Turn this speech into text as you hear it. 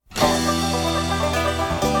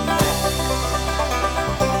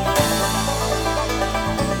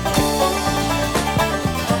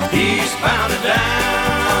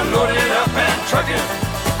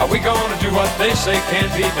we gonna do what they say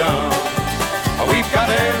can't be done? We've got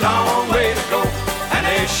a long way to go and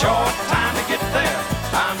a short time to get there.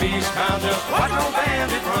 I'm eastbound, just watch no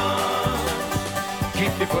bandit run.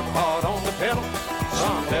 Keep your foot hard on the pedal,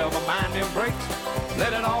 son, never mind them brakes.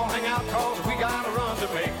 Let it all hang out, cause we got a run to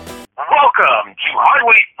make. Welcome to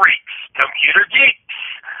HiWay Freeks ComputerGeeks.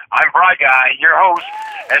 I'm BriGuy, your host,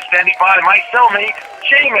 and standing by my cellmate,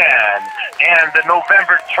 J-Man. And the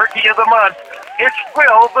November turkey of the month, it's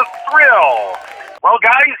Will the Thrill. Well,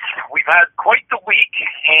 guys, we've had quite the week,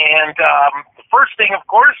 and the first thing, of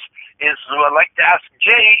course, is I'd like to ask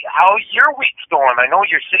Jay how your week's going. I know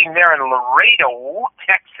you're sitting there in Laredo,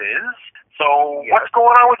 Texas, so what's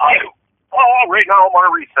going on with you? Well, right now I'm on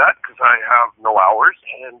a reset because I have no hours,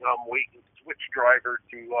 and I'm waiting to switch driver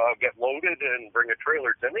to get loaded and bring a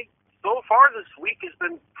trailer to me. So far this week has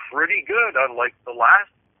been pretty good, unlike the last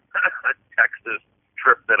Texas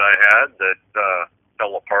trip that I had that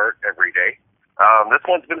fell apart every day. This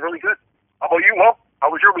one's been really good. How about you, Will? How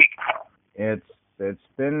was your week? It's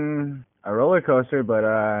been a roller coaster, but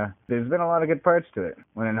there's been a lot of good parts to it.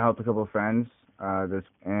 Went and helped a couple of friends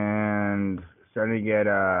and started to get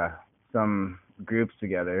some groups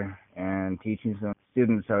together and teaching some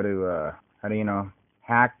students how to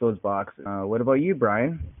hack those boxes. What about you,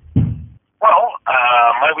 Brian? Well,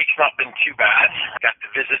 my week's not been too bad. I got to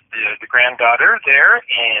visit the granddaughter there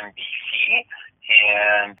in D.C.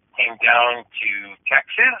 and came down to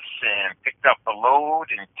Texas and picked up a load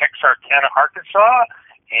in Texarkana, Arkansas,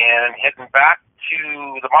 and heading back to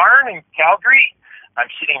the barn in Calgary. I'm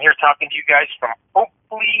sitting here talking to you guys from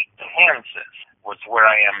Oakley, Kansas, was where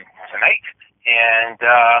I am tonight. And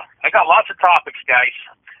I got lots of topics, guys.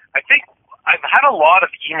 I think I've had a lot of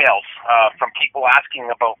emails from people asking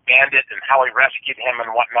about Bandit and how I rescued him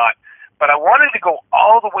and whatnot. But I wanted to go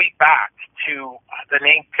all the way back to the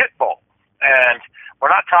name Pitbull. And we're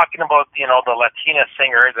not talking about, the Latina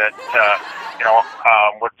singer that,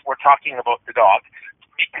 we're talking about the dog.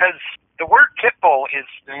 Because the word Pitbull is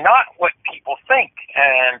not what people think.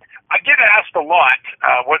 And I get asked a lot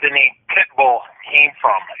where the name Pitbull came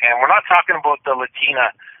from. And we're not talking about the Latina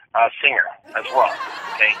singer as well.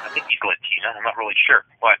 Okay, I think he's Latina. I'm not really sure.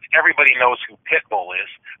 But everybody knows who Pitbull is.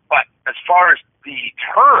 But as far as the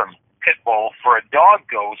term Pitbull for a dog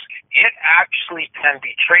goes, it actually can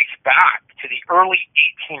be traced back to the early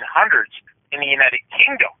 1800s in the United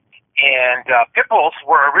Kingdom. And Pitbulls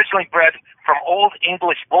were originally bred from Old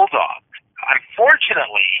English Bulldogs.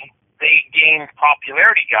 Unfortunately, they gained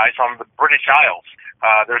popularity, guys, on the British Isles.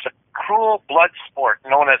 There's a cruel blood sport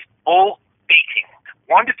known as bull baiting.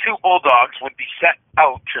 1 to 2 bulldogs would be set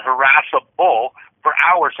out to harass a bull for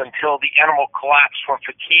hours until the animal collapsed from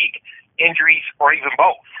fatigue, injuries, or even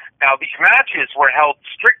both. Now, these matches were held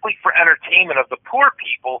strictly for entertainment of the poor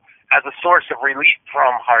people as a source of relief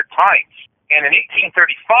from hard times. And in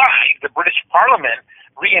 1835, the British Parliament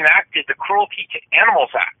reenacted the Cruelty to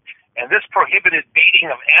Animals Act. And this prohibited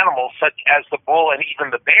baiting of animals such as the bull and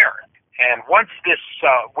even the bear. And once this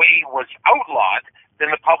way was outlawed, then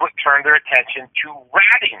the public turned their attention to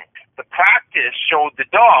ratting. The practice showed the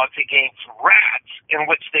dogs against rats, in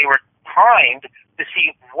which they were timed to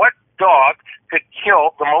see what dog could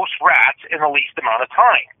kill the most rats in the least amount of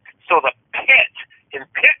time. So the pit in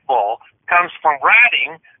Pitbull comes from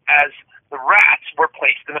ratting, as the rats were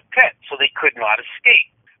placed in a pit so they could not escape.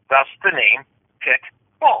 Thus the name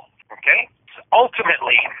Pitbull. Okay? So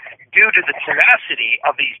ultimately, due to the tenacity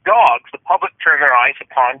of these dogs, the public turned their eyes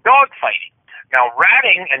upon dog fighting. Now,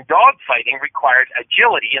 ratting and dog fighting required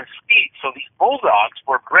agility and speed, so these bulldogs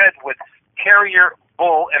were bred with terrier,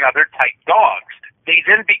 bull, and other type dogs. They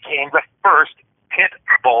then became the first pit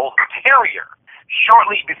bull terrier.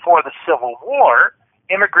 Shortly before the Civil War,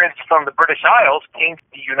 immigrants from the British Isles came to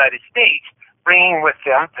the United States, bringing with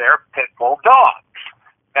them their pit bull dogs.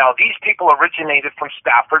 Now, these people originated from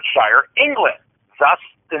Staffordshire, England, thus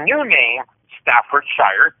the new name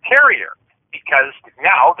Staffordshire Terrier, because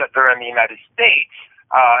now that they're in the United States,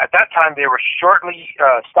 at that time they were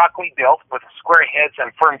stockily built with square heads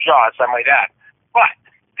and firm jaws, I might add. But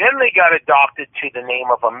then they got adopted to the name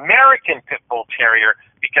of American Pit Bull Terrier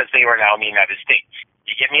because they were now in the United States.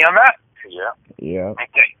 You get me on that? Yeah. Yeah.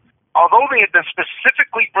 Okay. Although they had been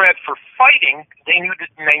specifically bred for fighting, they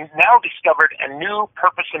now discovered a new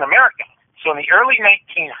purpose in America. So in the early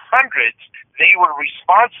 1900s, they were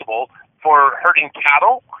responsible for herding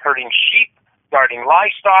cattle, herding sheep, guarding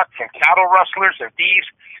livestock from cattle rustlers and thieves,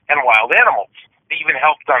 and wild animals. They even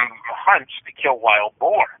helped on hunts to kill wild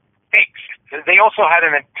boar. Pigs. They also had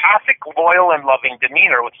an empathic, loyal, and loving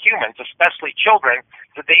demeanor with humans, especially children,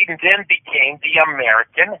 so they then became the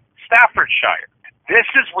American Staffordshire. This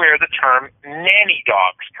is where the term nanny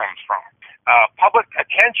dogs comes from. Public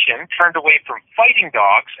attention turned away from fighting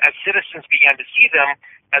dogs as citizens began to see them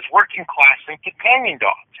as working class and companion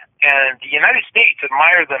dogs. And the United States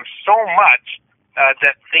admired them so much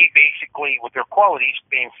that they basically, with their qualities,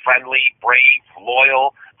 being friendly, brave,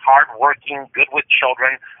 loyal, hardworking, good with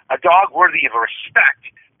children, a dog worthy of respect,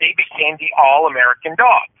 they became the all-American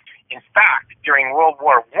dog. In fact, during World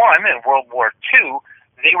War I and World War II,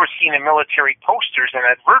 they were seen in military posters and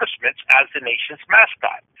advertisements as the nation's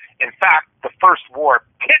mascot. In fact, the first war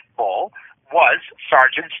pit bull was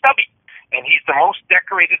Sergeant Stubby, and he's the most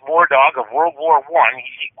decorated war dog of World War I.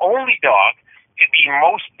 He's the only dog to be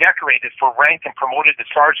most decorated for rank and promoted to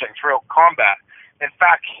sergeant throughout combat. In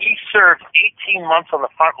fact, he served 18 months on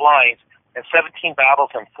the front lines and 17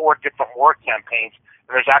 battles in 4 different war campaigns.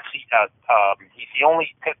 And there's actually he's the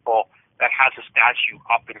only pit bull that has a statue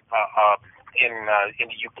up in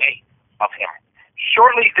the UK of him.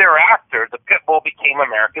 Shortly thereafter, the pit bull became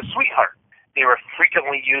America's sweetheart. They were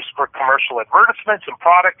frequently used for commercial advertisements and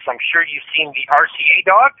products. I'm sure you've seen the RCA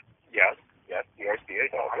dog. Yes, the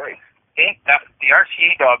RCA dog, right. Okay, the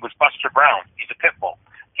RCA dog was Buster Brown. He's a pit bull.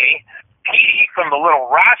 Okay, Petey from the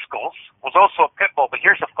Little Rascals was also a pit bull, but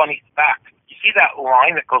here's a funny fact. You see that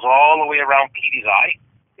line that goes all the way around Petey's eye?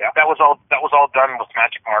 Yeah. That was all done with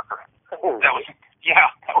magic marker. Oh, That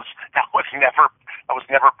was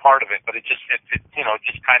never part of it, but it just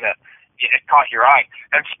kind of it caught your eye.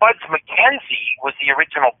 And Spuds McKenzie was the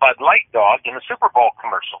original Bud Light dog in the Super Bowl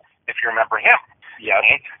commercial, if you remember him. yeah,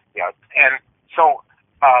 Okay? yeah. And so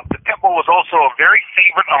the pit bull was also a very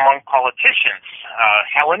favorite among politicians.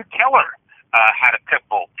 Helen Keller had a pit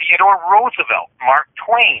bull. Theodore Roosevelt, Mark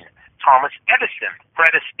Twain, Thomas Edison,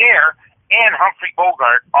 Fred Astaire, and Humphrey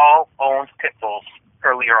Bogart all owned pit bulls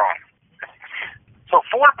earlier on. So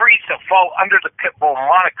 4 breeds that fall under the pit bull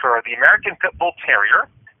moniker are the American Pit Bull Terrier,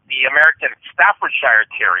 the American Staffordshire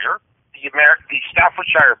Terrier, the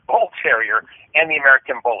Staffordshire Bull Terrier, and the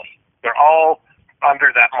American Bully. They're all under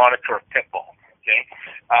that moniker of pit bull. Okay.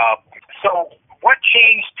 So what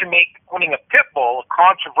changed to make owning a pit bull a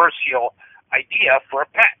controversial idea for a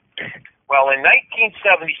pet? Well, in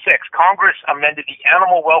 1976, Congress amended the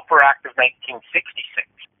Animal Welfare Act of 1966.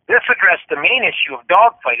 This addressed the main issue of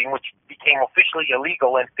dog fighting, which became officially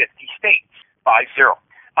illegal in 50 states, 5-0.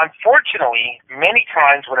 Unfortunately, many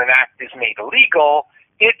times when an act is made illegal,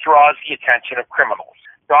 it draws the attention of criminals.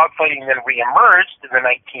 Dogfighting then reemerged in the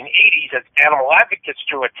 1980s as animal advocates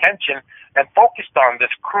drew attention and focused on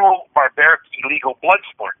this cruel, barbaric, illegal blood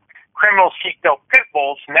sport. Criminals seeked out pit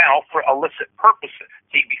bulls now for illicit purposes.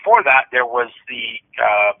 See, before that, there was the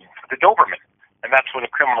Doberman, and that's where the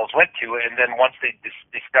criminals went to. And then once they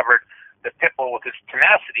discovered the pit bull with its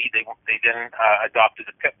tenacity, they then adopted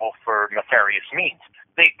the pit bull for nefarious means.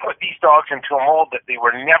 They put these dogs into a mold that they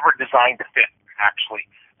were never designed to fit, actually.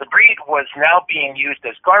 The breed was now being used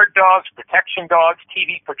as guard dogs, protection dogs.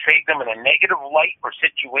 TV portrayed them in a negative light or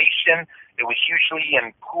situation. It was usually in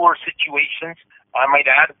poor situations, I might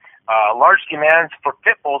add. Large demands for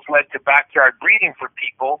pit bulls led to backyard breeding for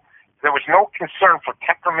people. There was no concern for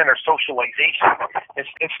temperament or socialization.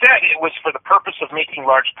 Instead, it was for the purpose of making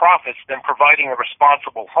large profits than providing a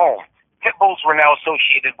responsible home. Pit bulls were now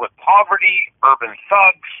associated with poverty, urban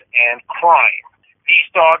thugs, and crime.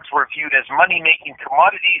 These dogs were viewed as money-making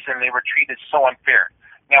commodities, and they were treated so unfair.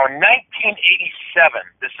 Now, in 1987,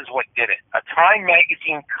 this is what did it. A Time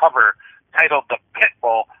magazine cover titled "The Pit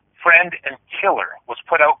Bull, Friend and Killer" was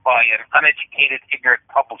put out by an uneducated, ignorant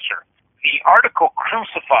publisher. The article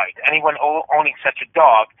crucified anyone owning such a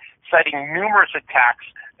dog, citing numerous attacks,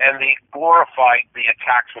 and they glorified the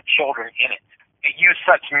attacks with children in it. It used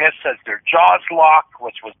such myths as their jaws lock,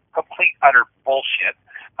 which was complete, utter bullshit.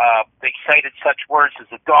 They cited such words as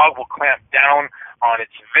the dog will clamp down on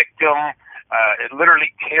its victim. It literally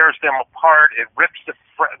tears them apart. It rips the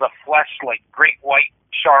flesh like great white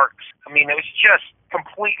sharks. I mean, it was just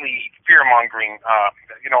completely fear-mongering,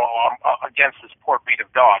 against this poor breed of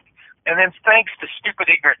dog. And then thanks to stupid,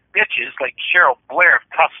 ignorant bitches like Cheryl Blair of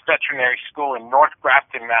Tufts Veterinary School in North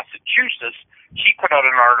Grafton, Massachusetts, she put out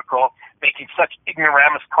an article making such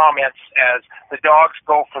ignoramus comments as the dogs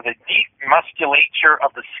go for the deep musculature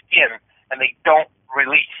of the skin and they don't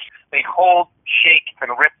release. They hold, shake,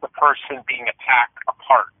 and rip the person being attacked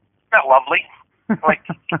apart. Isn't that lovely?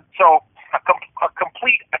 So a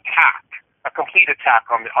complete attack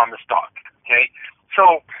on this dog. Okay,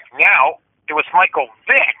 so now it was Michael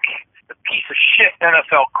Vick, the piece of shit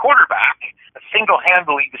NFL quarterback, that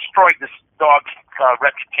single-handedly destroyed this dog's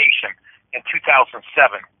reputation in 2007.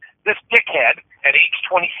 This dickhead, at age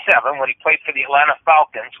 27, when he played for the Atlanta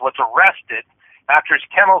Falcons, was arrested after his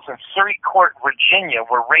kennels in Surrey Court, Virginia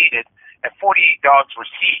were raided and 48 dogs were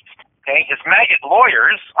seized. Okay? His maggot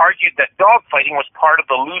lawyers argued that dog fighting was part of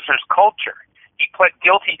the loser's culture. He pled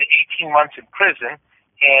guilty to 18 months in prison,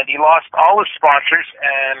 and he lost all his sponsors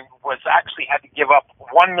and was actually had to give up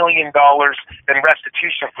 $1 million in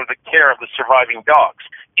restitution for the care of the surviving dogs.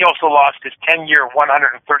 He also lost his 10-year,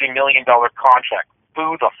 $130 million contract.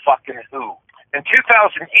 Boo the fucking who. In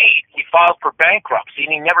 2008, he filed for bankruptcy,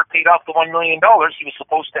 and he never paid off the $1 million he was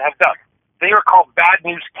supposed to have done. They were called Bad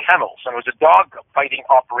News Kennels, and it was a dog fighting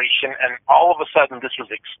operation, and all of a sudden this was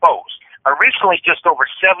exposed. Recently, just over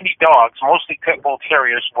 70 dogs, mostly pit bull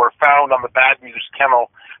terriers, were found on the Bad News Kennel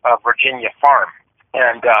Virginia farm.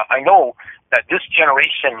 And I know that this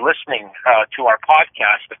generation listening to our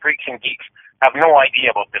podcast, the Freaks and Geeks, have no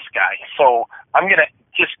idea about this guy. So I'm going to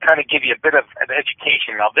just kind of give you a bit of an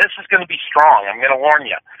education. Now, this is going to be strong. I'm going to warn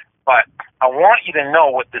you. But I want you to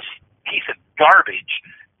know what this piece of garbage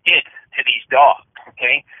did to these dogs,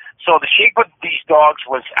 okay? So the shape of these dogs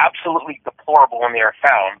was absolutely deplorable when they were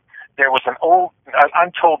found. There was an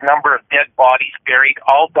untold number of dead bodies buried,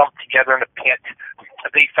 all dumped together in a pit.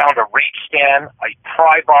 They found a rape stand, a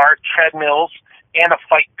pry bar, treadmills, and a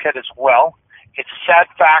fight pit as well. It's a sad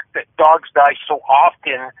fact that dogs die so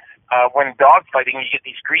often when dog fighting. You get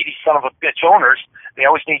these greedy son of a bitch owners. They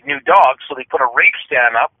always need new dogs, so they put a rape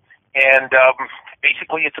stand up, and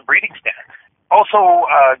basically it's a breeding stand. Also,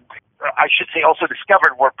 I should say also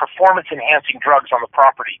discovered were performance-enhancing drugs on the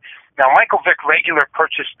property. Now, Michael Vick regularly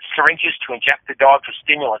purchased syringes to inject the dogs with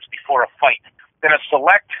stimulants before a fight. Then a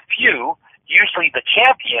select few, usually the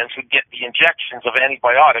champions, would get the injections of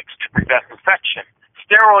antibiotics to prevent infection.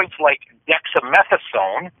 Steroids like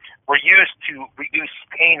dexamethasone were used to reduce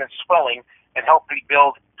pain and swelling and help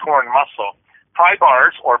rebuild torn muscle. Pry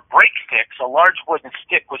bars, or break sticks, a large wooden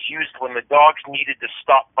stick, was used when the dogs needed to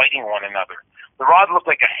stop biting one another. The rod looked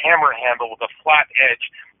like a hammer handle with a flat edge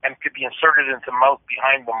and could be inserted into the mouth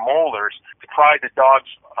behind the molars to pry the dog's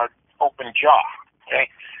open jaw. Okay?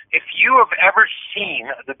 If you have ever seen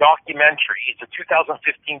the documentary, it's a 2015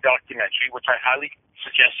 documentary, which I highly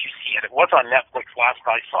suggest you see it. It was on Netflix last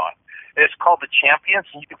I saw it. It's called The Champions,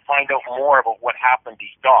 and you can find out more about what happened to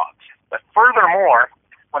these dogs. But furthermore,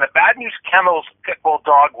 when a Bad News Kennels pit bull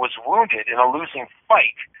dog was wounded in a losing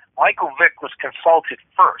fight, Michael Vick was consulted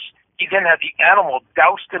first. He then had the animal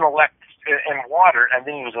doused in water, and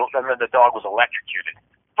then the dog was electrocuted.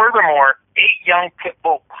 Furthermore, 8 young pit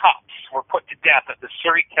bull pups were put to death at the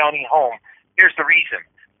Surrey County home. Here's the reason.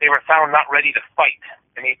 They were found not ready to fight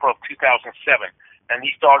in April of 2007, and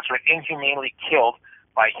these dogs were inhumanely killed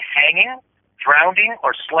by hanging, drowning,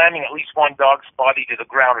 or slamming at least one dog's body to the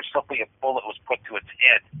ground, or simply a bullet was put to its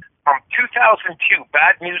head. From 2002,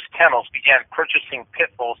 Bad News Kennels began purchasing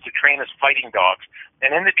pit bulls to train as fighting dogs,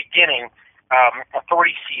 and in the beginning,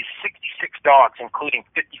 authorities seized 66 dogs, including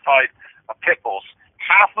 55 pit bulls.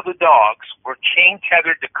 Half of the dogs were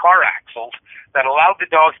chain-tethered to car axles that allowed the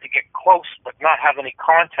dogs to get close but not have any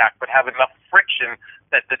contact, but have enough friction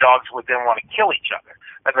that the dogs would then want to kill each other.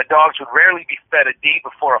 And the dogs would rarely be fed a day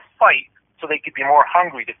before a fight so they could be more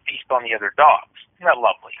hungry to feast on the other dogs. Isn't that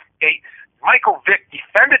lovely? Okay? Michael Vick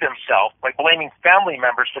defended himself by blaming family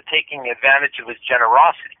members for taking advantage of his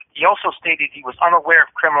generosity. He also stated he was unaware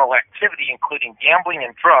of criminal activity, including gambling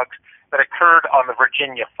and drugs, that occurred on the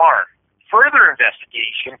Virginia farm. Further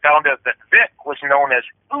investigation found out that Vick was known as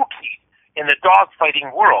Ookie in the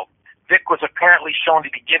dog-fighting world. Vick was apparently shown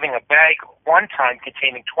to be giving a bag one time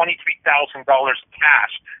containing $23,000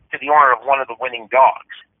 cash to the owner of one of the winning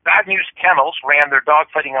dogs. Bad News Kennels ran their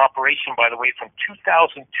dogfighting operation, by the way, from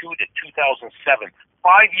 2002 to 2007.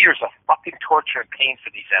 5 years of fucking torture and pain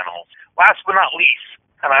for these animals. Last but not least,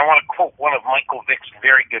 and I want to quote one of Michael Vick's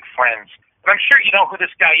very good friends, and I'm sure you know who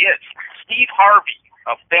this guy is, Steve Harvey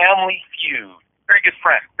of Family Feud. Very good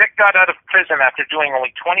friend. Vick got out of prison after doing only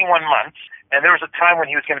 21 months, and there was a time when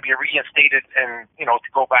he was going to be reinstated and,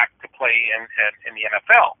 to go back to play in the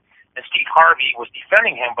NFL. And Steve Harvey was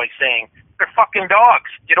defending him by saying, they're fucking dogs.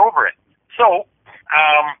 Get over it. So,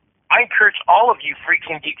 I encourage all of you freaks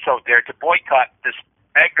and geeks out there to boycott this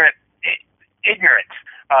ignorant,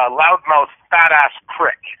 loudmouth, fat-ass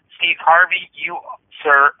prick. Steve Harvey, you,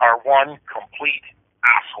 sir, are one complete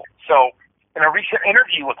asshole. So, in a recent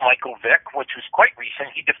interview with Michael Vick, which was quite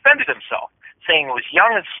recent, he defended himself, saying he was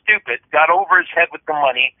young and stupid, got over his head with the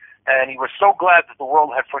money, and he was so glad that the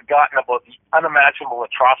world had forgotten about the unimaginable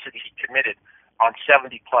atrocity he committed on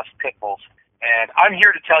 70-plus pit bulls. And I'm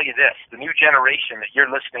here to tell you this, the new generation that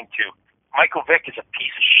you're listening to, Michael Vick is a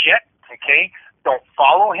piece of shit, okay? Don't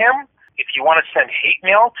follow him. If you want to send hate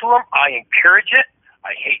mail to him, I encourage it.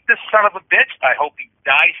 I hate this son of a bitch. I hope he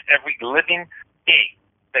dies every living day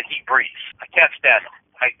that he breathes. I can't stand him.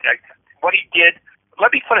 What he did,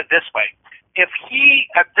 let me put it this way. If he,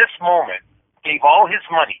 at this moment, gave all his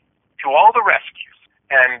money to all the rescues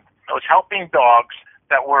and was helping dogs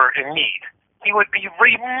that were in need, he would be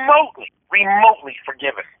remotely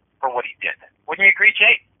forgiven for what he did. Wouldn't you agree,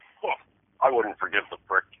 Jay? Well, I wouldn't forgive the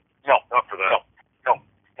prick. No. Not for that. No.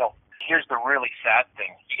 Here's the really sad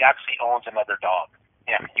thing. He actually owns another dog.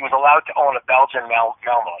 Yeah, he was allowed to own a Belgian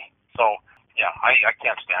Malinois. So, yeah, I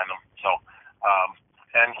can't stand him. So,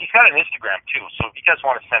 and he's got an Instagram, too. So if you guys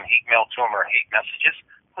want to send hate mail to him or hate messages,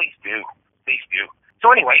 please do. Please do.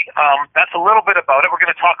 So anyway, that's a little bit about it. We're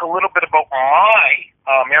going to talk a little bit about my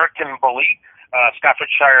American Bully,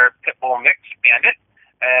 Staffordshire Pitbull Mix Bandit.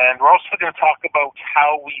 And we're also going to talk about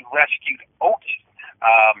how we rescued Okie.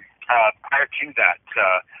 Prior to that,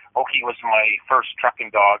 Okie was my first trucking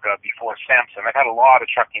dog before Samson. I've had a lot of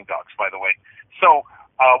trucking dogs, by the way. So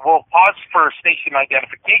we'll pause for station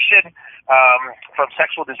identification from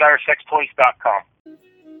sexualdesiresextoys.com.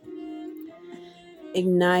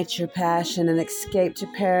 Ignite your passion and escape to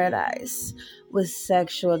paradise with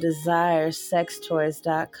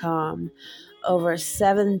sexualdesiresextoys.com. Over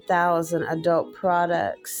 7,000 adult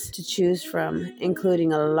products to choose from,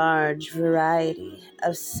 including a large variety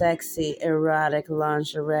of sexy, erotic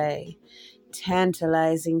lingerie,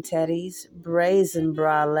 tantalizing teddies, brazen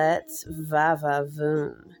bralettes,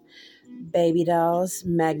 va-va-voom, baby dolls,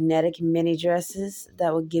 magnetic mini dresses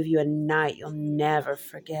that will give you a night you'll never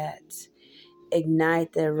forget.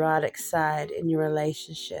 Ignite the erotic side in your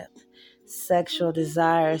relationship. Sexual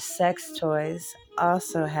Desire Sex Toys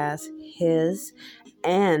also has his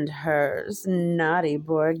and hers naughty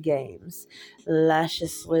board games,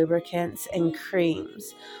 luscious lubricants and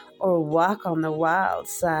creams, or walk on the wild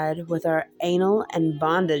side with our anal and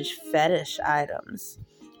bondage fetish items.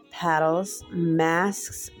 Paddles,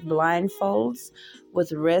 masks, blindfolds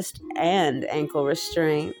with wrist and ankle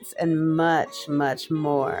restraints, and much, much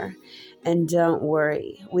more. And don't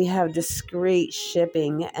worry, we have discreet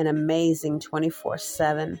shipping and amazing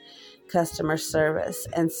 24/7 customer service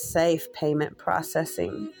and safe payment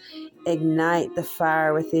processing. Ignite the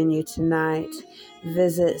fire within you tonight.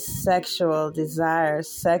 Visit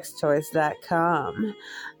sexualdesiresextoys.com.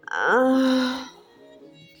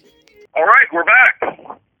 All right, we're back.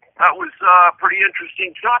 That was a pretty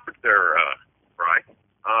interesting topic there, Bri.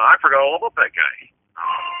 I forgot all about that guy.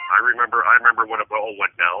 I remember when it all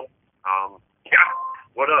went down. Yeah,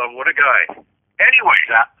 what a guy.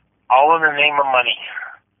 Anyways, all in the name of money.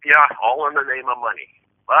 Yeah, all in the name of money.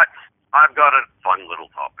 But I've got a fun little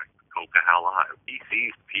topic. Coquihalla Highway.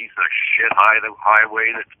 BC's piece of shit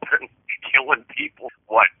highway that's been killing people.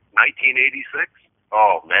 What, 1986?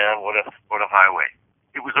 Oh man, what a highway.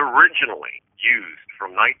 It was originally used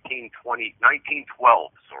from 1912,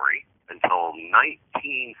 until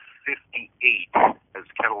 1958 as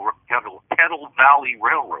Kettle Valley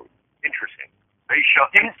Railroad. Interesting. They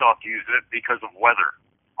stopped using it because of weather.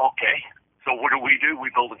 Okay. So what do? We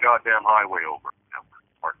build a goddamn highway over it.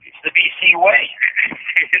 It's the BC way.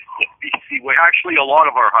 It's the BC way. Actually, a lot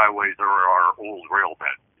of our highways are our old rail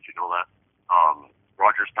bed. Did you know that?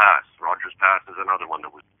 Rogers Pass. Rogers Pass is another one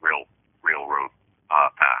that was railroad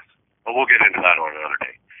pass. But we'll get into that on another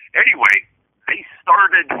day. Anyway, they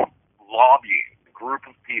started lobbying a group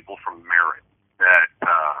of people from Merritt that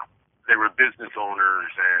they were business owners,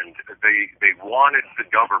 and they wanted the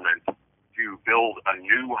government to build a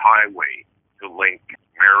new highway to link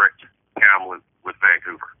Merritt, Kamloops with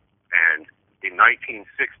Vancouver. And in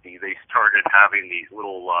 1960, they started having these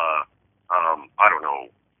little, I don't know,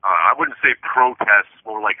 I wouldn't say protests,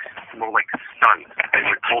 more like stunts. They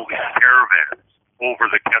would pull these caravans over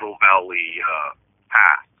the Kettle Valley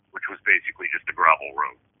Pass, which was basically just a gravel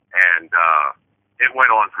road. And it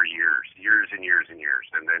went on for years and years.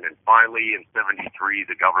 And then finally in 73,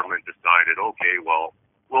 the government decided, okay, well,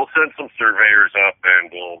 we'll send some surveyors up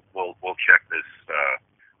and we'll check this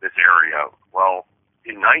area out. Well,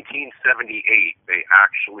 in 1978, they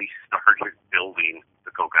actually started building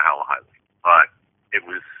the Coquihalla Highway, but it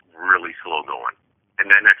was really slow going. And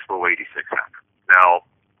then Expo 86 happened. Now,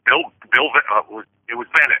 it was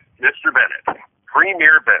Bennett, Mr. Bennett,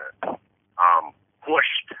 Premier Bennett,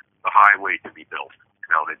 pushed the highway to be built.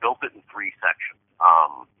 Now, they built it in 3 sections.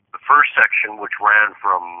 The first section, which ran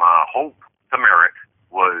from Hope to Merritt,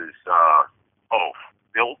 was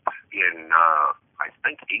built in, I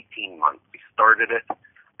think, 18 months. We started it.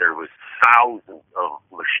 There was thousands of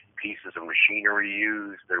pieces of machinery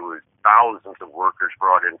used. There was thousands of workers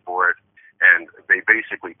brought in for it, and they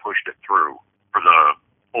basically pushed it through for the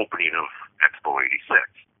opening of Expo 86.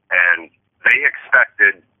 And they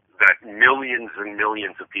expected that that millions and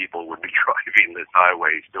millions of people would be driving this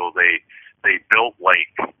highway. So they built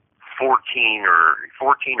like 14 or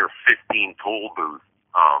 15 toll booths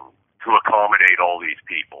to accommodate all these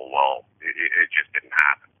people. Well, it just didn't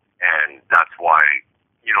happen, and that's why,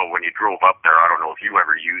 you know, when you drove up there, I don't know if you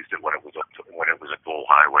ever used it when it was a toll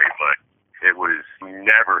highway, but it was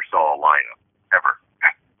never saw a lineup ever.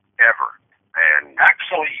 And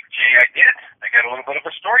actually, Jay, I did. I got a little bit of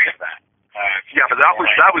a story of that. Yeah, but that was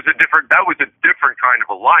a different kind of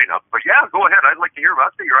a lineup. But yeah, go ahead. I'd like to hear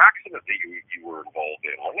about your accident that you were involved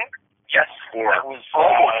in, wasn't it? Yes, or that was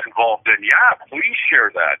almost involved in. Yeah, please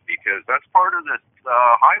share that, because that's part of this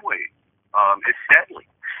highway. It's deadly.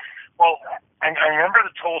 Well, I remember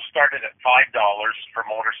the toll started at $5 for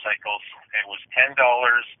motorcycles. It was $10.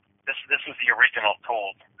 This was the original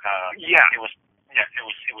toll. It was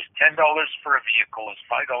 $10 for a vehicle. It was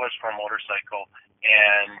 $5 for a motorcycle,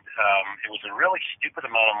 and it was a really stupid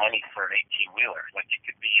amount of money for an 18-wheeler. Like, it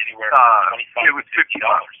could be anywhere from $25 it was $50.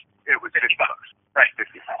 It was $50. Right.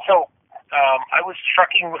 So I was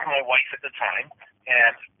trucking with my wife at the time,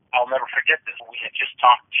 and I'll never forget this. We had just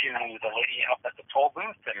talked to the lady up at the toll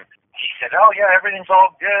booth, and she said, "Oh yeah, everything's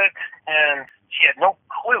all good," and she had no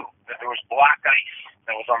clue that there was black ice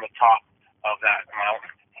that was on the top of that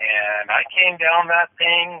mountain. And I came down that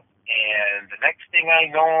thing, and the next thing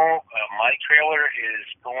I know, my trailer is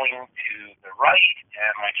going to the right,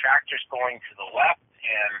 and my tractor's going to the left,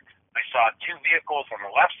 and I saw 2 vehicles on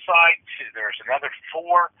the left side. There's another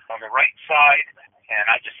 4 on the right side, and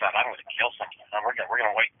I just thought, I'm going to kill something. We're going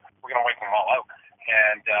to wipe them all out.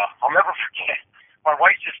 And I'll never forget. My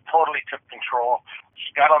wife just totally took control.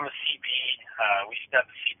 She got on the CB. We used to have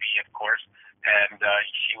the CB, of course, and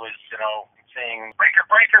she was, saying, "Breaker,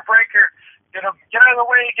 breaker, breaker! Get out of the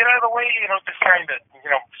way! Get out of the way!" Just trying to.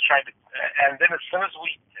 And then as soon as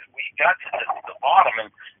we got to the bottom,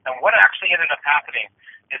 and what actually ended up happening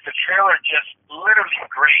is the trailer just literally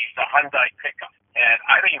grazed a Hyundai pickup, and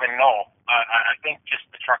I don't even know. I think just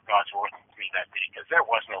the truck gods were with me that day, because there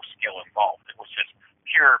was no skill involved. It was just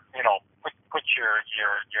pure, put your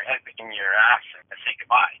head in your ass and say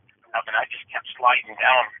goodbye. And I just kept sliding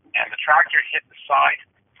down, and the tractor hit the side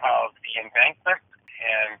of the embankment,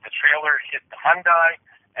 and the trailer hit the Hyundai,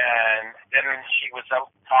 and then she was out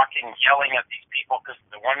talking, yelling at these people, because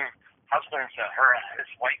the one husband,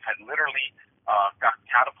 his wife had literally got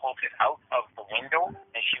catapulted out of the window,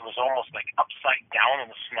 and she was almost like upside down in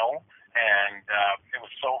the snow, and it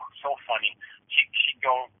was so funny. She'd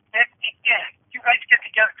go, "You guys get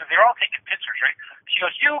together," because they're all taking pictures, right? She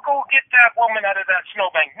goes, "You go get that woman out of that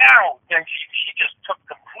snowbank now." Then she just took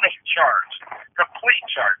complete charge.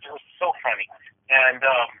 It was so funny. And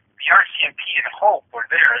the RCMP and Hope were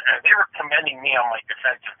there, and they were commending me on my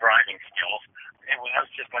defensive driving skills. I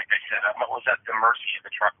was just, like I said, I was at the mercy of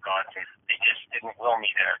the truck gods, and they just didn't will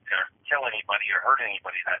me to kill anybody or hurt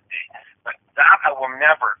anybody that day. But that I will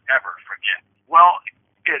never, ever forget. Well,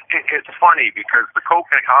 it's funny, because the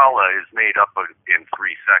coquihalla is made up in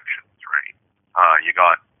 3 sections, right? You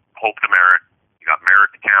got Hope to Merritt, you got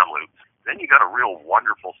Merritt to Kamloops, then you got a real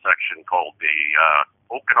wonderful section called the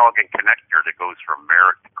Okanagan Connector that goes from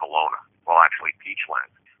Merritt to Kelowna. Well, actually,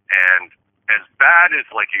 Peachland. And as bad as,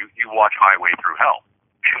 like, you watch Highway Through Hell,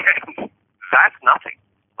 that's nothing.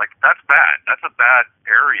 Like, that's bad. That's a bad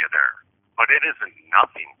area there. But it isn't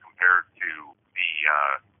nothing compared to the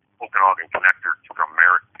Okanagan Connector from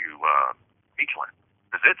Merritt to Peachland.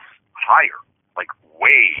 Because it's higher, like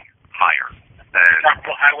way higher than...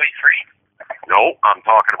 HiWay Freeks. No, I'm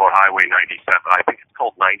talking about Highway 97. I think it's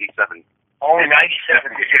called 97. Oh,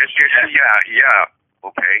 97. Yeah.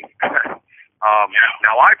 Okay.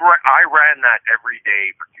 Now, I ran that every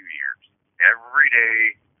day for 2 years. Every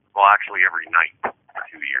day, well, actually every night for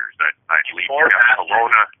 2 years. I'd leave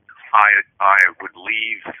Kelowna. I would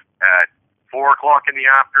leave at 4 o'clock in the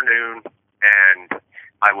afternoon, and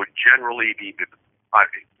I would generally be,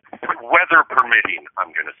 weather permitting,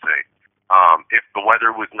 I'm going to say. If the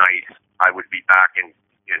weather was nice, I would be back in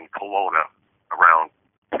Kelowna around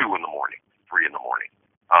 2 in the morning, 3 in the morning.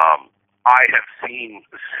 I have seen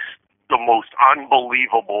the most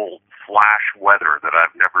unbelievable flash weather that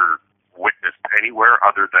I've never witnessed anywhere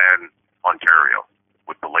other than Ontario,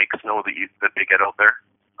 with the lake snow that they get out there.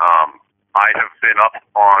 I have been up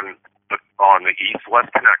on the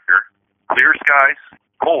east-west connector, clear skies,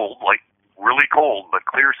 cold, like really cold, but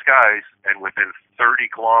clear skies, and within 30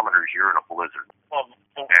 kilometers, you're in a blizzard. Well,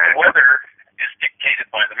 the weather is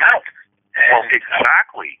dictated by the mountain. Well,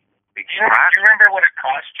 exactly. Do you remember what it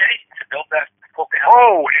cost, Jay, to build that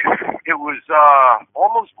Oh, it was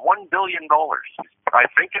almost $1 billion. I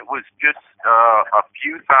think it was just a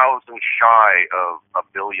few thousand shy of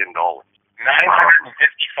 $1 billion. 955.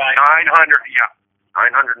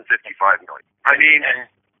 955 million. I mean, and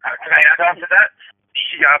can I add on to that?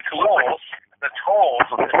 Yeah, absolutely. The tolls,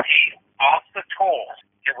 off the tolls,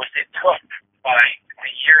 it took by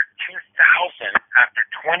the year 2000, after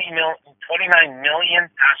 29 million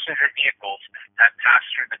passenger vehicles had passed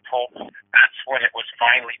through the tolls, that's when it was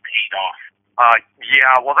finally paid off.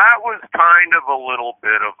 Yeah, well, that was kind of a little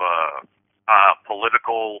bit of a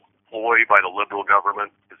political ploy by the Liberal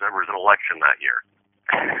government, because there was an election that year.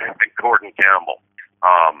 I think Gordon Campbell.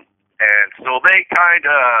 And so they kind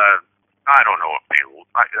of, I don't know if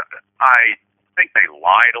I think they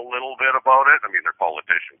lied a little bit about it. I mean, they're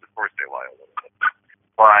politicians. Of course they lie a little bit.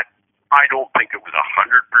 But I don't think it was 100%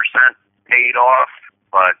 paid off,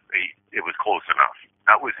 but it was close enough.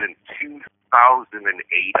 That was in 2008,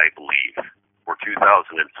 I believe, or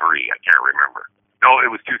 2003. I can't remember. No, it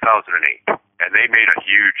was 2008. And they made a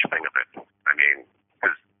huge thing of it. I mean,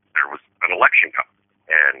 because there was an election coming.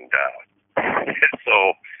 And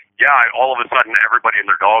so, yeah, all of a sudden everybody and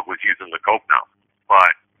their dog was using the Coke now.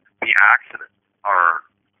 But the accidents are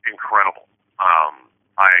incredible.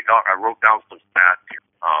 I wrote down some stats here.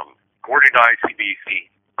 According to ICBC,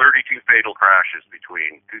 32 fatal crashes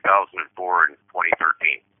between 2004 and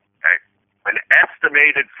 2013. Okay, an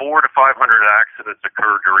estimated 400 to 500 accidents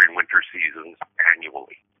occur during winter seasons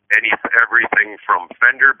annually. Everything from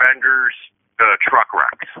fender benders to truck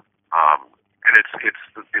wrecks. And it's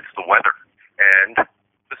the weather and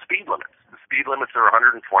the speed limits. The speed limits are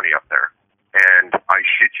 120 up there, and I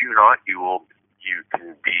shit you not, you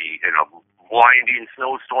can be in a blinding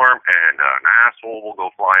snowstorm and an asshole will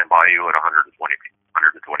go flying by you at 120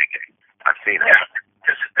 k. I've seen it. Yeah,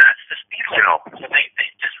 because that's the speed limit. You know, so they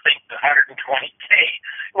just think the 120 k.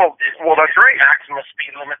 Well, that's right. The maximum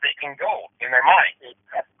speed limit they can go in their mind.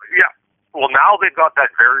 Yeah. Well, now they've got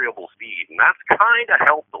that variable speed, and that's kind of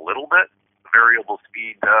helped a little bit. The variable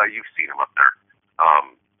speed, you've seen them up there,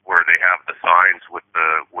 where they have the signs with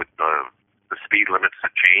the speed limits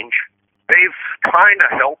that change. They've kind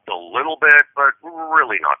of helped a little bit, but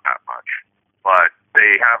really not that much. But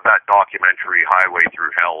they have that documentary Highway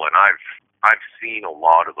Through Hell, and I've seen a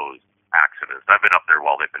lot of those accidents. I've been up there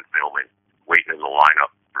while they've been filming, waiting in the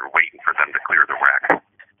lineup or waiting for them to clear the wreck.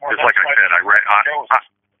 Well, just like I said,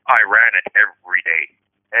 I ran it every day.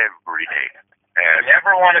 And you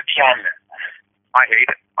never want to be on there. I hate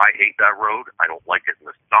it. I hate that road. I don't like it in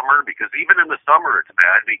the summer, because even in the summer it's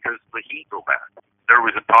bad because the heat so bad. There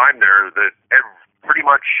was a time there that pretty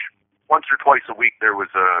much once or twice a week there was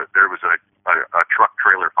a truck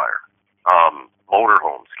trailer fire.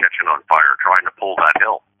 Motorhomes catching on fire trying to pull that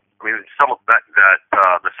hill. I mean, some of that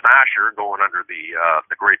the smasher going under the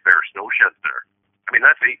Great Bear snow sheds there. I mean,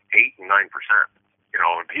 that's 8 and 9%. You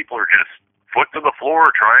know, and people are just foot to the floor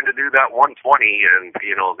trying to do that 120, and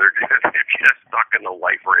you know they're just sucking the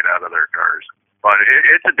life right out of their cars. But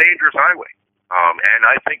it's a dangerous highway, and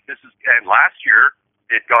I think and last year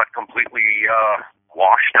it got completely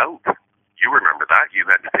washed out. You remember that? You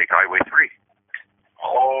had to take Highway 3.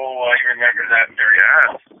 Oh, I remember that very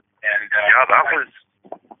well. And yeah, that was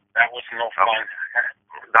no fun.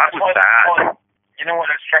 That was bad. You know what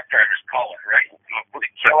us truck drivers call it, right? The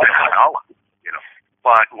coquihalla. You know.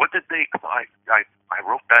 But what did they? I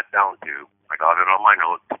wrote that down too. I got it on my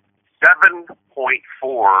notes. 7.4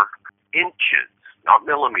 inches, not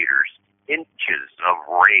millimeters, inches of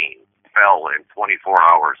rain fell in 24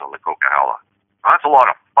 hours on the Coquihalla. That's a lot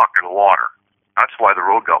of fucking water. That's why the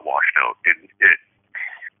road got washed out. It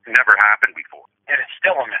never happened before. And it's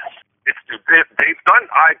still a mess. They've done.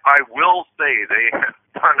 I will say they have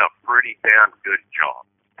done a pretty damn good job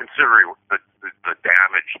considering the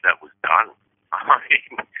damage that was done. I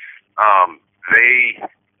mean, I'm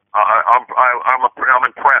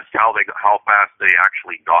impressed how fast they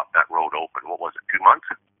actually got that road open. What was it? 2 months?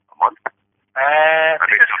 A month? I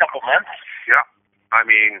think it's a couple months. Yeah. I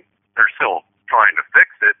mean, they're still trying to fix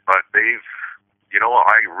it, but they've, you know,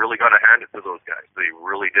 I really got to hand it to those guys. They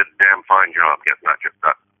really did a damn fine job getting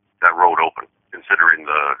that road open, considering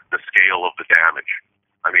the scale of the damage.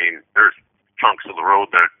 I mean, there's chunks of the road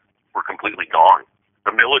that were completely gone.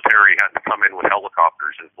 The military had to come in with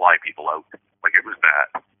helicopters and fly people out. Like, it was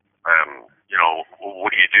bad. You know,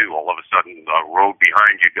 what do? All of a sudden, the road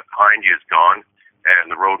behind you is gone,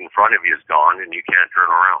 and the road in front of you is gone, and you can't turn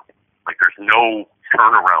around. Like, there's no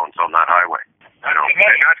turnarounds on that highway. You know,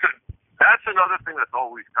 and that's another thing that's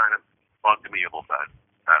always kind of bugged me about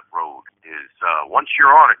that road is once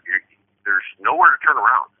you're on it, there's nowhere to turn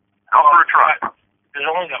around. Not for a truck. There's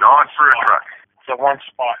only not for a truck. the one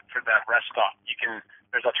spot for that rest stop.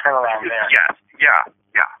 There's a turnaround there. Yes,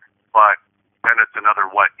 yeah. But then it's another,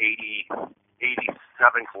 87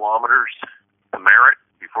 kilometers to Merritt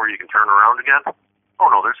before you can turn around again?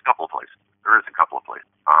 Oh, no, there's a couple of places. There is a couple of places.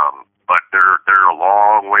 But they're a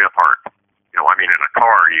long way apart. You know, I mean, in a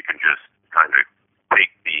car, you can just kind of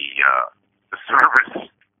take the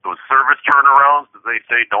service, those service turnarounds that they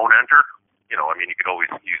say don't enter. You know, I mean, you could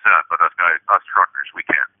always use that, but us truckers, we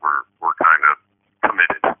can't. We're kind of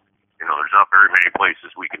committed. You know, there's not very many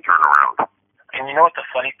places we can turn around. And you know what the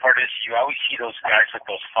funny part is? You always see those guys with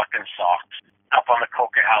those fucking socks up on the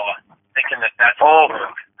coquihalla, thinking that that's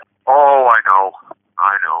Oh, I know.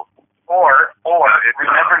 Or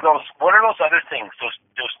remember those? What are those other things? Those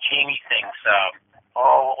chainy things?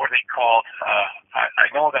 What are they called?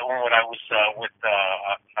 I know that when I was with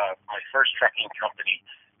my first trucking company,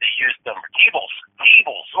 they used them. Cables.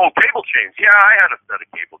 Oh, cable chains. Yeah, I had a set of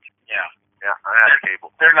cable chains. Yeah, I had a cable.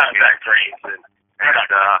 They're not that great. They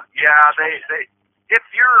if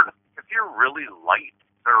you're really light,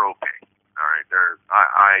 they're okay. All right,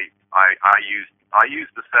 I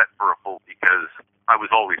used the set for a full because I was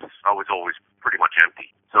always pretty much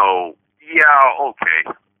empty. So yeah, okay,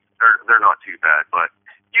 they're not too bad. But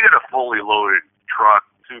you get a fully loaded truck,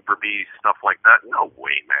 Super B, stuff like that. No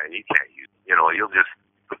way, man, you can't use. You know, you'll just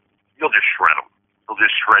shred them. They'll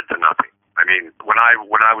just shred to nothing. I mean, when I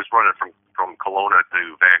was running from Kelowna to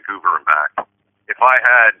Vancouver and back, if I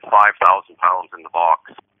had 5,000 pounds in the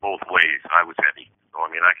box both ways, I was heavy. So I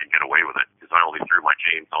mean, I could get away with it because I only threw my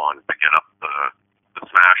chains on to get up the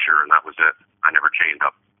smasher, and that was it. I never chained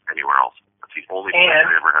up anywhere else. That's the only place I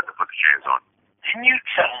ever had to put the chains on. Didn't you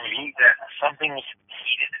tell me that something was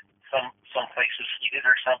heated? Some place was heated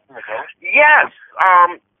or something? The road? Yes.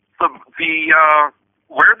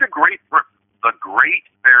 Where the Great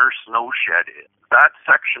Bear Snow Shed is, that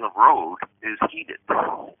section of road is heated.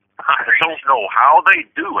 I don't know how they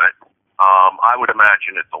do it. I would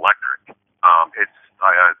imagine it's electric.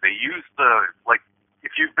 They use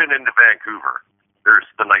if you've been into Vancouver, there's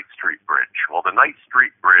the Knight Street Bridge. Well, the Knight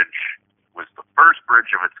Street Bridge was the first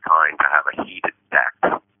bridge of its kind to have a heated deck.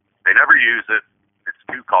 They never use it. It's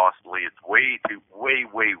too costly. It's way too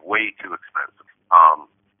expensive.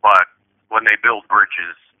 But when they build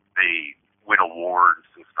bridges, they win awards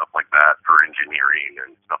and stuff like that for engineering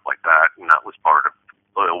and stuff like that, and that was part of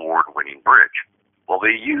the award-winning bridge. Well,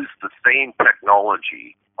 they used the same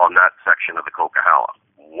technology on that section of the Coquihalla.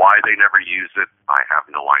 Why they never use it, I have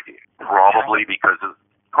no idea. Probably because of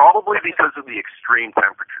the extreme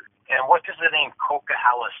temperature. And what does the name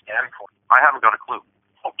Coquihalla stand for? I haven't got a clue.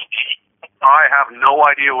 Okay. I have no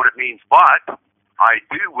idea what it means, but I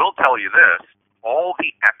will tell you this. All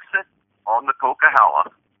the exits on the Coquihalla,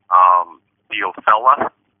 the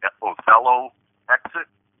Othello exit,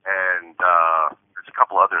 and there's a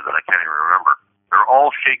couple other that I can't even remember. They're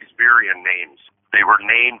all Shakespearean names. They were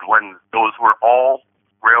named when those were all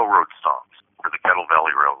railroad stops for the Kettle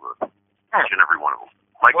Valley Railroad. Each and every one of them.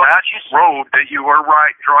 Like that road that you are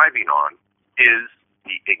driving on is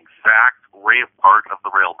the exact part of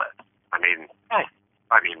the railbed. I mean,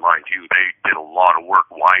 mind you, they did a lot of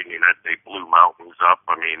work widening it. They blew mountains up.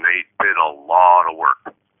 I mean, they did a lot of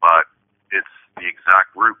work. But it's the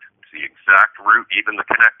exact route. It's the exact route, even the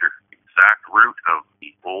connector. The exact route of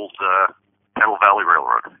the old Kettle Valley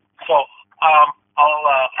Railroad. So,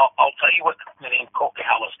 I'll tell you what the name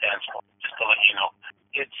Coquihalla stands for, just to let you know.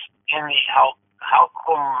 It's in the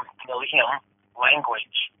Halkomilium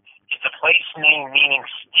language. It's a place name meaning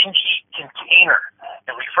stingy container.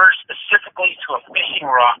 It refers specifically to a fishing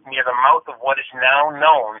rock near the mouth of what is now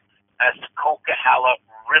known as the Coquihalla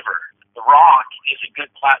River. The rock is a good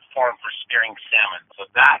platform for spearing salmon, so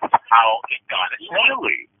that's how it got its name.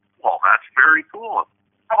 Really? Well, that's very cool.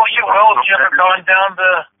 How about you, Will? Have you ever gone down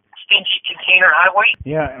the Stingy Container Highway?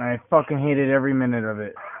 Yeah, and I fucking hated every minute of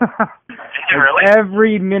it. Did you really?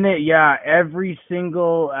 Every minute, yeah. Every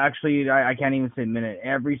single, actually, I can't even say minute.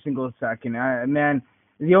 Every single second. Man,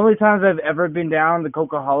 the only times I've ever been down the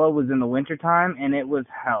Coquihalla was in the wintertime, and it was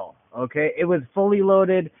hell, okay? It was fully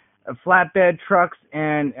loaded, flatbed trucks,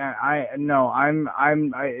 and I'm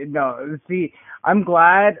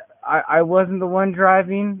glad I wasn't the one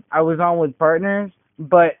driving. I was on with partners,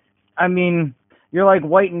 but, I mean, you're like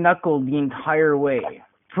white-knuckled the entire way,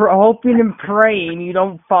 hoping and praying you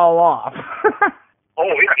don't fall off.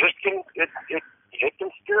 It can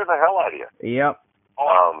scare the hell out of you. Yep.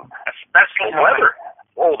 Especially weather.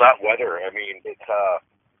 Oh, that weather. I mean, it's,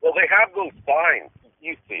 they have those signs.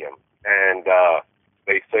 You see them. And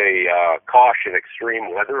they say, caution,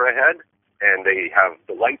 extreme weather ahead, and they have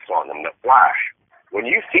the lights on them that flash. When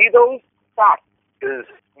you see those, stop. Because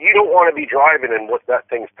you don't want to be driving and what that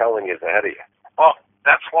thing's telling you is ahead of you. Well,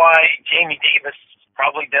 that's why Jamie Davis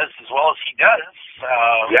probably does as well as he does.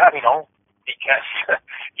 Yes. You know, because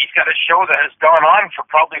he's got a show that has gone on for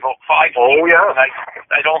probably about 5 Oh, years. yeah. And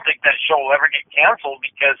I don't think that show will ever get canceled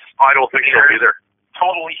because I don't think so either.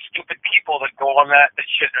 totally stupid people that go on that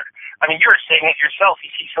should. I mean, you're saying it yourself. You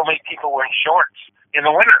see so many people wearing shorts in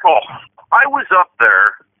the winter. Oh, I was up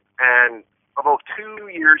there and about 2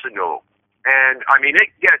 years ago, and I mean, it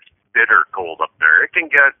gets bitter cold up there. It can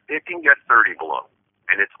get 30 below,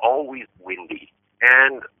 and it's always windy.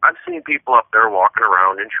 And I've seen people up there walking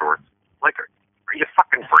around in shorts. Like, are you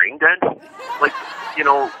fucking brain dead? Like, you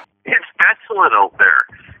know, it's desolate out there,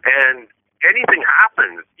 and anything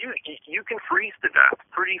happens, you can freeze to death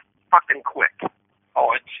pretty fucking quick.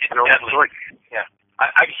 Oh, it's You know, deadly. like, Yeah,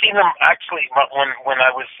 I've seen them actually when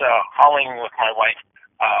I was hauling with my wife.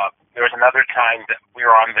 There was another time that we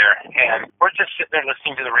were on there, and we're just sitting there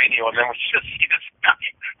listening to the radio, and then we just see this guy.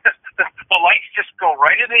 The lights just go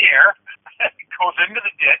right in the air. It goes into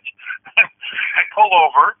the ditch. I pull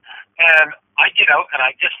over, and I get out, and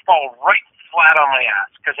I just fall right flat on my ass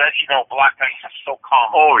because, as you know, black ice is so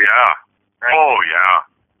common. oh yeah, Right? oh yeah.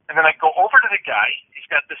 And then I go over to the guy. He's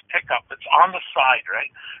got this pickup that's on the side, right?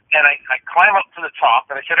 And I climb up to the top,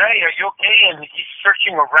 and I said, "Hey, are you okay?" And he's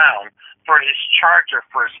searching around for his charger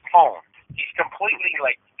for his phone. He's completely,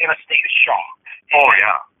 like, in a state of shock. Oh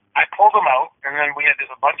yeah. I pulled him out, and then we had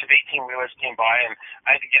a bunch of 18-wheelers came by, and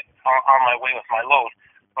I had to get on my way with my load.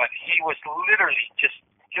 But he was literally just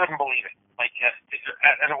couldn't believe it. Like,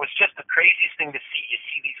 and it was just the craziest thing to see. You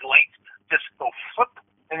see these lights just go flip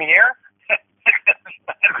in the air.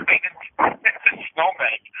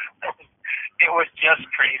 Snowbank. It was just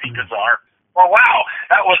crazy bizarre. Well, wow,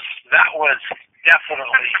 that was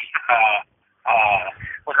definitely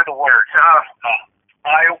what's the word?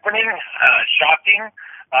 Eye-opening, shocking.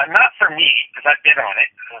 Not for me because I've been on it,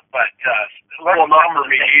 but Well, not for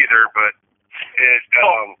me either, but it,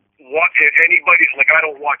 what if anybody, like, I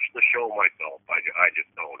don't watch the show myself. I just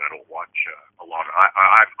don't. I don't watch a lot of.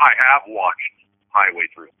 I have watched HiWay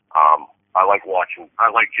Freeks. I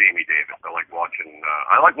like Jamie Davis. I like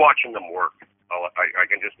watching them work. I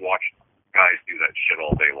can just watch guys do that shit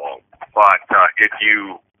all day long. But if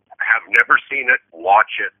you have never seen it,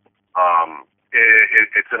 watch it.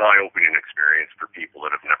 It's an eye-opening experience for people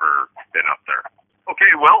that have never been up there.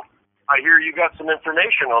 Okay, well, I hear you got some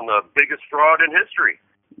information on the biggest fraud in history.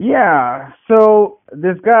 Yeah, so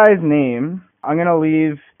this guy's name, I'm going to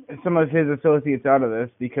leave some of his associates out of this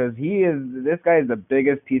because this guy is the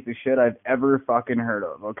biggest piece of shit I've ever fucking heard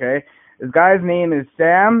of, okay? This guy's name is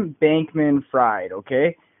Sam Bankman-Fried,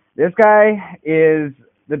 okay? This guy is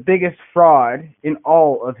the biggest fraud in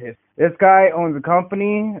all of history. This guy owns a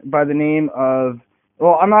company by the name of,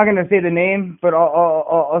 well, I'm not going to say the name, but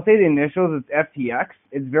I'll say the initials. It's FTX.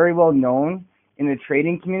 It's very well known in the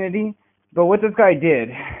trading community. But what this guy did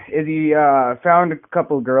is he found a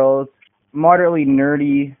couple of girls, moderately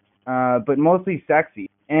nerdy, but mostly sexy,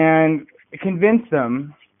 and convinced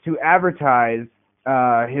them to advertise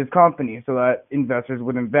his company so that investors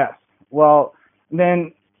would invest. Well,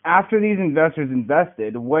 then after these investors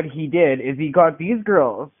invested, what he did is he got these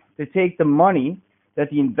girls to take the money that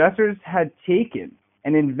the investors had taken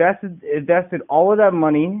and invested all of that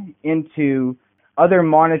money into other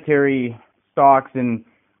monetary stocks and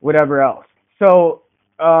whatever else. So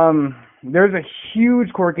there's a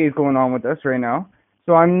huge court case going on with us right now.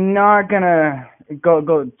 So I'm not gonna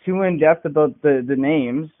go too in depth about the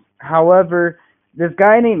names. However, this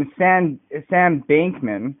guy named Sam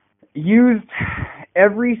Bankman used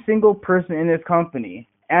every single person in his company,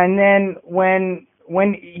 and then when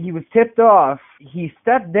he was tipped off, he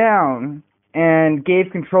stepped down and gave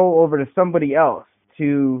control over to somebody else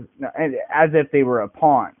as if they were a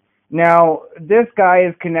pawn. Now, this guy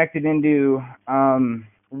is connected into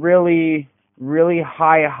really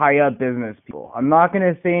high up business people. I'm not going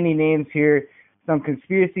to say any names here. Some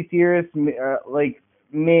conspiracy theorists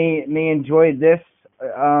may enjoy this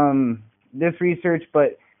research,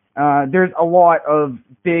 but there's a lot of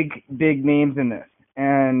big names in this,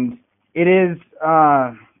 and it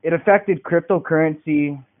affected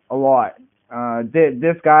cryptocurrency a lot.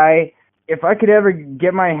 This guy, if I could ever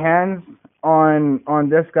get my hands on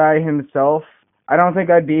this guy himself, I don't think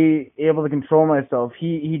I'd be able to control myself.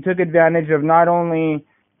 He took advantage of not only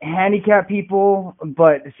handicapped people,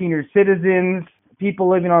 but senior citizens, people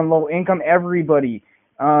living on low income, everybody.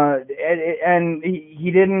 And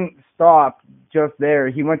he didn't stop just there.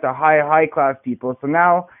 He went to high class people. So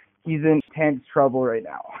now he's in intense trouble right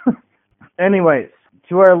now. Anyways,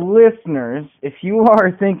 to our listeners, if you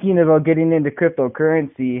are thinking about getting into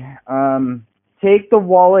cryptocurrency, take the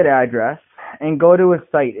wallet address and go to a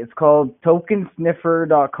site. It's called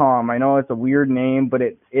tokensniffer.com. I know it's a weird name, but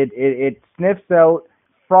it sniffs out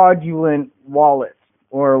fraudulent wallets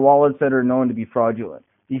or wallets that are known to be fraudulent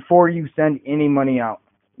before you send any money out.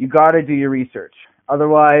 You got to do your research.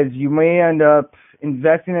 Otherwise, you may end up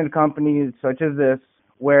investing in companies such as this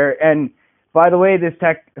where, and by the way, this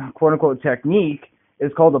quote-unquote technique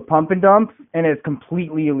is called a pump and dump, and it's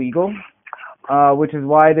completely illegal, which is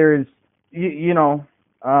why there's,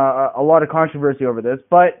 a lot of controversy over this.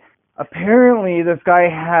 But apparently this guy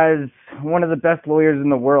has one of the best lawyers in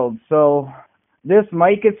the world, so this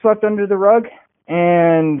might get swept under the rug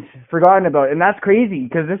and forgotten about. And that's crazy,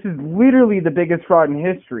 because this is literally the biggest fraud in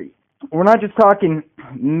history. We're not just talking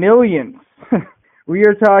millions. We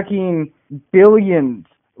are talking billions.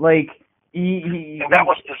 Like, and that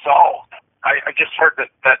was dissolved. I just heard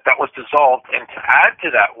that was dissolved. And to add to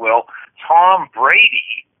that, Will, Tom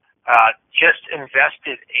Brady just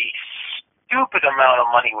invested a stupid amount of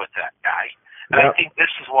money with that guy. And I think this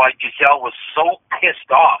is why Giselle was so pissed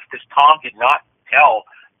off, because Tom did not tell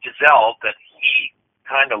Giselle that he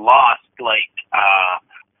kind of lost, I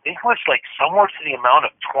think it was somewhere to the amount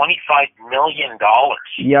of $25 million.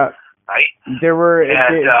 Yeah. Right? There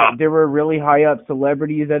were really high up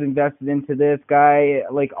celebrities that invested into this guy,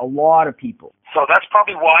 a lot of people. So that's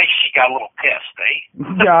probably why she got a little pissed,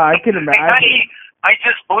 eh? Yeah, I can imagine. I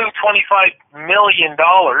just blew $25 million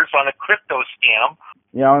on a crypto scam.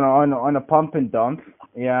 Yeah, on a pump and dump.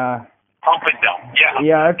 Yeah. Pump and dump. Yeah.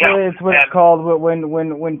 Yeah, it's what it's called when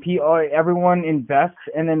everyone invests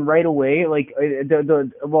and then right away,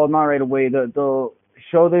 not right away, they'll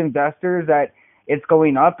show the investors that it's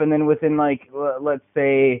going up, and then within let's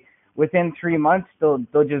say within 3 months they'll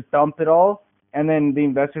just dump it all, and then the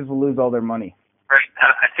investors will lose all their money. Right.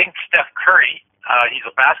 I think Steph Curry, he's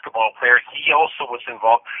a basketball player. He also was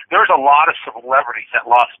involved. There's a lot of celebrities that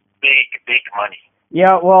lost big money.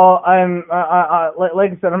 Yeah, well,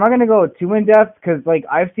 like I said, I'm not gonna go too in depth because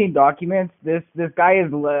I've seen documents. This guy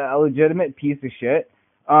is a legitimate piece of shit.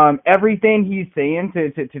 Everything he's saying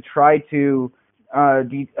to try to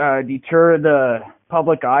deter the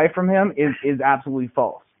public eye from him is absolutely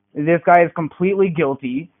false. This guy is completely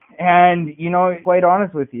guilty, and quite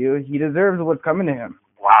honest with you, he deserves what's coming to him.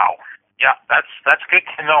 Wow. Yeah, that's good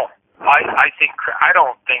to know. I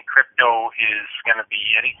don't think crypto is going to be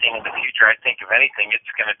anything in the future. I think if anything,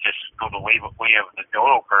 it's going to just go the way of the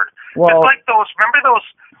dodo bird. Well, it's remember those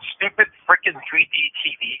stupid freaking 3D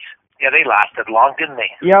TVs? Yeah, they lasted long, didn't they?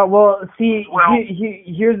 Yeah, well, see,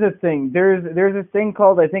 here's the thing. There's this thing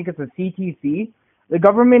called, I think it's a CTC. The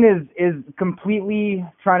government is completely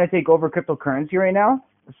trying to take over cryptocurrency right now.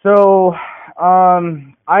 So,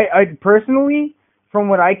 I personally, from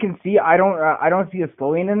what I can see, I don't see a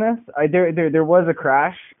slowing in this. There was a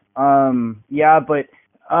crash. But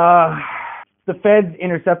the Feds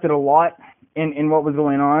intercepted a lot in what was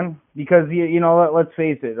going on because let's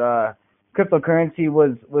face it, cryptocurrency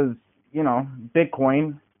was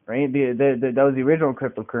Bitcoin, right? That was the original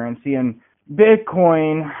cryptocurrency, and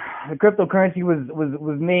Bitcoin, the cryptocurrency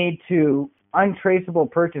was made to untraceable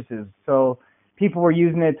purchases. So people were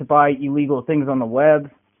using it to buy illegal things on the web,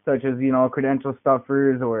 such as, credential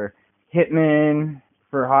stuffers or hitmen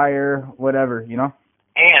for hire, whatever,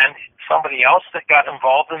 And somebody else that got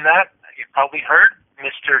involved in that, you probably heard,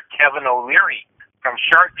 Mr. Kevin O'Leary from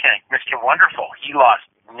Shark Tank, Mr. Wonderful. He lost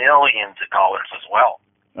millions of dollars as well.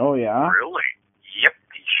 Oh, yeah? Really? Yep,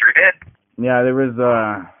 he sure did. Yeah, there was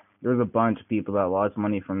a bunch of people that lost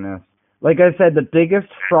money from this. Like I said, the biggest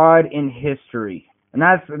fraud in history. And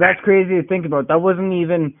that's crazy to think about. That wasn't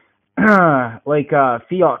even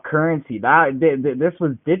fiat currency. This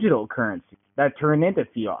was digital currency that turned into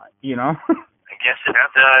fiat, I guess it's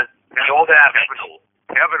the old adage.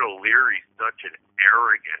 Kevin O'Leary's such an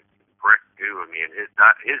arrogant prick too. I mean, his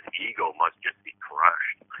ego must just be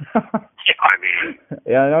crushed. I mean,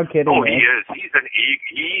 yeah, no kidding. Oh, he is. He is an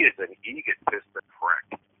egotistic prick.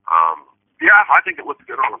 Yeah, I think it looks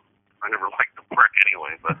good on him. I never liked the prick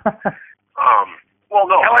anyway, but well,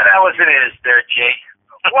 no. Tell it as it is, there, Jay.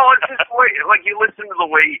 Well, it's just the way, you listen to the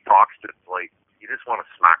way he talks, it's you just want to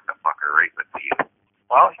smack the fucker right in the teeth.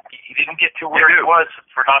 Well, he didn't get to where he was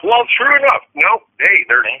for not. Well, true enough. No,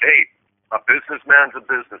 a businessman's a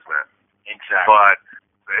businessman. Exactly. But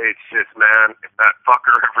it's just, man, if that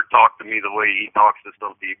fucker ever talked to me the way he talks to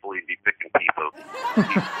some people, he'd be picking teeth up. He'd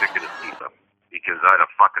be picking his teeth up because I'd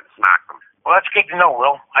have fucking smacked him. Well, that's good to know,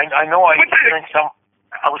 Will. I know I experienced some.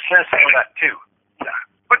 I was saying some of that too. Yeah.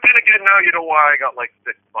 But then again, now you know why I got $6,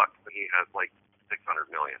 and he has $600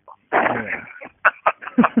 million.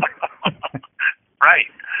 Right.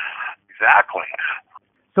 Exactly.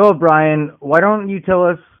 So, Brian, why don't you tell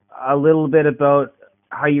us a little bit about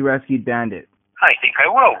how you rescued Bandit? I think I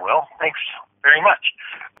will. Thanks very much.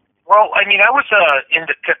 Well, I mean, I was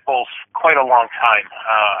into pit bulls quite a long time.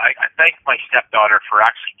 I thank my stepdaughter for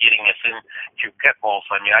actually getting us into pit bulls.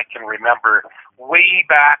 I mean, I can remember way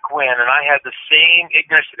back when, and I had the same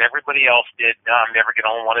ignorance that everybody else did. No, I'm never going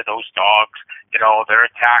to own one of those dogs. You know, they're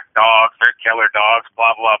attack dogs, they're killer dogs,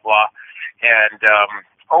 blah, blah, blah. And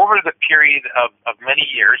over the period of many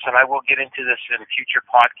years, and I will get into this in future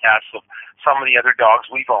podcasts of some of the other dogs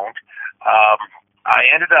we've owned, I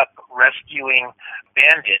ended up rescuing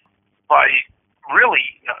Bandit by really,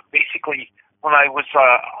 basically, when I was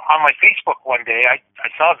on my Facebook one day, I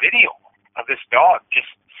saw a video of this dog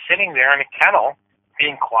just sitting there in a kennel,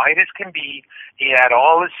 being quiet as can be. He had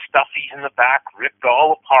all his stuffies in the back, ripped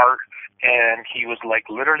all apart, and he was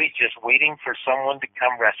like literally just waiting for someone to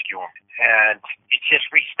come rescue him. And it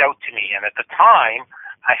just reached out to me. And at the time,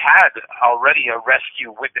 I had already a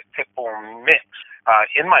rescue with the pit bull mix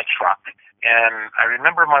in my truck. And I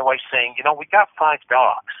remember my wife saying, you know, we got 5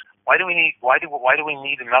 dogs. Why do we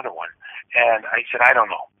need another one? And I said, I don't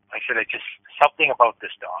know. I said, something about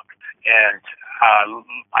this dog. And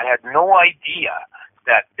I had no idea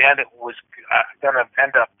that Bandit was going to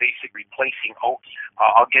end up basically replacing Okie.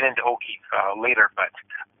 I'll get into Okie later, but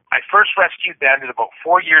I first rescued Bandit about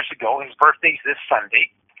 4 years ago. His birthday's this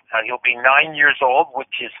Sunday. He'll be 9 years old,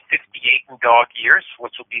 which is 58 in dog years,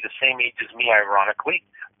 which will be the same age as me, ironically.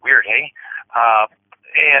 Weird, eh?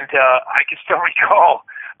 And I can still recall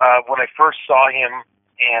when I first saw him,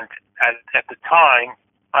 and at the time,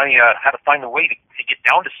 I had to find a way to get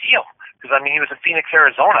down to see him. Because, I mean, he was in Phoenix,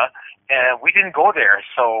 Arizona, and we didn't go there.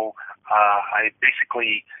 So I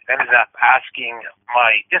basically ended up asking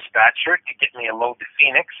my dispatcher to get me a load to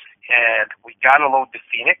Phoenix, and we got a load to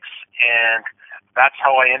Phoenix, and that's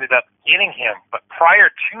how I ended up getting him. But prior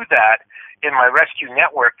to that, in my rescue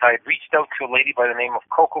network, I had reached out to a lady by the name of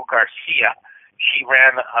Coco Garcia. She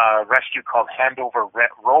ran a rescue called Handover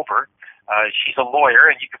Rover. She's a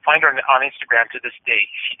lawyer, and you can find her on Instagram to this day.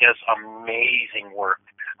 She does amazing work.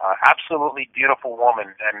 Absolutely beautiful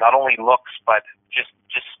woman, and not only looks, but just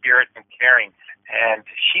spirit and caring. And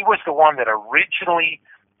she was the one that originally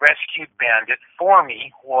rescued Bandit for me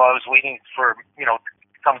while I was waiting for, to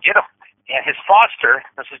come get him. And his foster,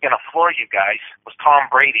 this is going to floor you guys, was Tom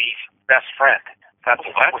Brady's best friend. That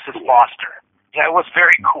was his foster. Yeah, it was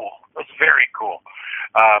very cool. It was very cool.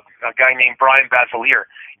 A guy named Brian Basilier.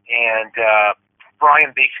 And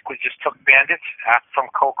Brian basically just took Bandit from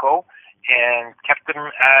Coco and kept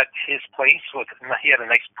him at his place. He had a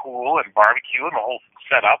nice pool and barbecue and the whole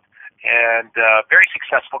setup. And very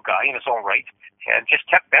successful guy in his own right. And just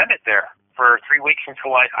kept Bandit there for 3 weeks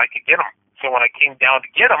until I could get him. So when I came down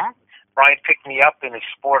to get him, Brian picked me up in his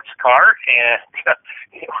sports car, and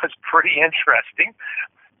it was pretty interesting.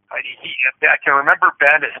 I can remember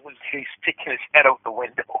Bandit he's sticking his head out the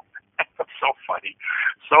window. So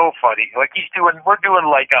funny. Like we're doing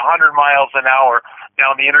like 100 miles an hour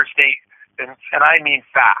down the interstate, and I mean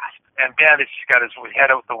fast. And Bandit's got his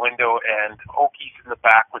head out the window, and Okie's in the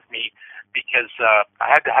back with me because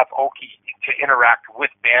I had to have Okie to interact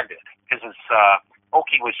with Bandit because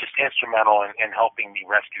Okie was just instrumental in helping me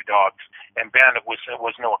rescue dogs, and Bandit was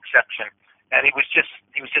no exception. And he was just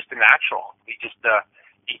a natural. He just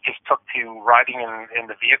took to riding in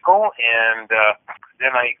the vehicle, and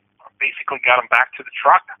then I basically got him back to the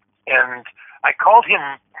truck, and I called him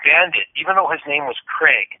Bandit, even though his name was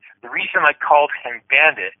Craig. The reason I called him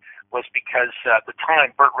Bandit was because at the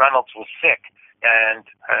time Burt Reynolds was sick, and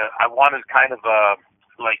I wanted kind of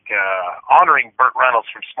honoring Burt Reynolds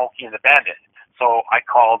from Smokey and the Bandit. So I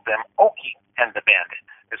called them Okie and the Bandit.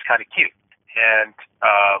 It's kind of cute. And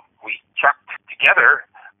we trucked together,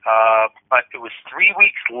 but it was 3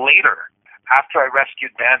 weeks later after I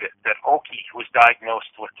rescued Bandit that Okie was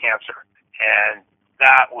diagnosed with cancer. And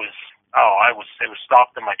that was, it was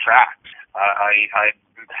stopped in my tracks. I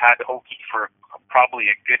had Okie for probably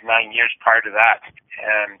a good 9 years prior to that.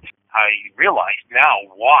 And I realized now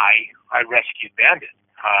why I rescued Bandit.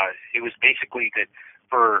 It was basically that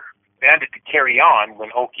for Bandit to carry on when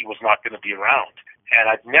Okie was not going to be around. And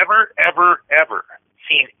I've never, ever, ever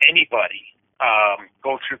seen anybody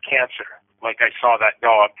go through cancer like I saw that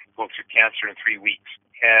dog go through cancer in 3 weeks.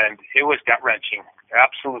 And it was gut-wrenching,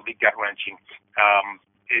 absolutely gut-wrenching.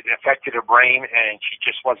 It affected her brain, and she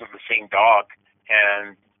just wasn't the same dog.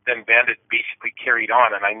 And then Bandit basically carried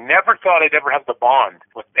on. And I never thought I'd ever have the bond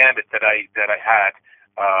with Bandit that I had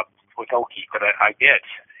with Okie, but I did.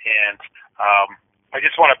 And I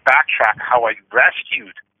just want to backtrack how I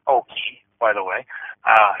rescued Okie, by the way.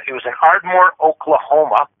 It was in Ardmore,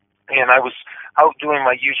 Oklahoma, and I was out doing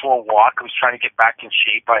my usual walk. I was trying to get back in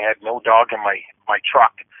shape. I had no dog in my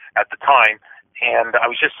truck at the time, and I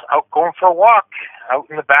was just out going for a walk out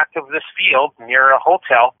in the back of this field near a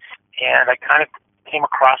hotel, and I kind of came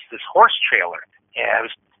across this horse trailer, and I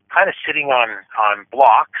was kind of sitting on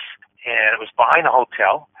blocks, and it was behind a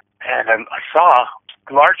hotel, and I saw a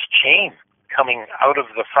large chain coming out of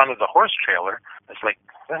the front of the horse trailer. I was like,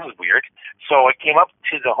 this is weird. So I came up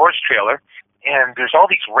to the horse trailer, and there's all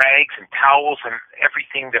these rags and towels and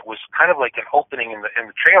everything that was kind of like an opening in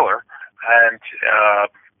the trailer, and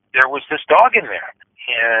there was this dog in there,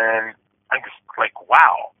 and I was like,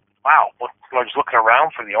 wow. Well, I was looking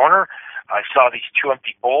around for the owner. I saw these 2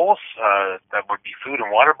 empty bowls that would be food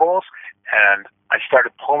and water bowls, and I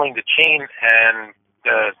started pulling the chain, and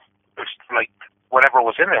it was like whatever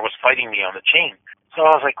was in there was fighting me on the chain. So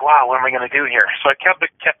I was like, wow, what am I going to do here? So I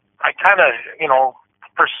I kind of,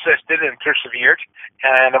 persisted and persevered,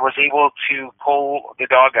 and I was able to pull the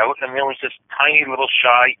dog out, and there was this tiny little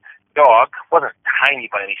shy dog. It wasn't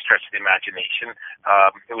tiny by any stretch of the imagination.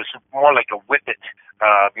 It was more like a whippet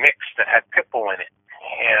mix that had pitbull in it,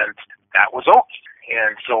 and that was Okie.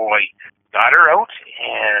 And so I got her out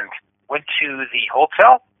and went to the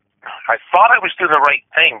hotel. I thought I was doing the right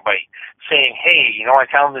thing by saying, hey, I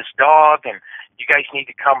found this dog, and you guys need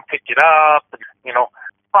to come pick it up,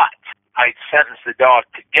 but I sentenced the dog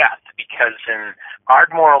to death, because in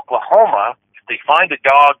Ardmore, Oklahoma, if they find a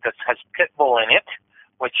dog that has pitbull in it,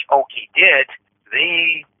 which Okie did,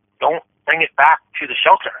 they don't bring it back to the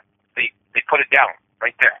shelter. They put it down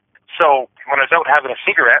right there. So when I was out having a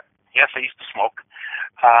cigarette, yes, I used to smoke,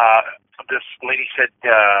 this lady said,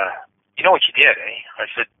 you know what you did, eh? I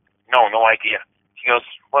said, no idea. She goes,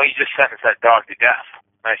 well, you just sentenced that dog to death.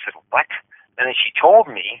 And I said, what? And then she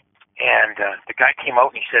told me, and the guy came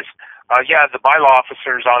out and he says, yeah, the bylaw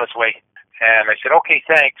officer is on his way. And I said, okay,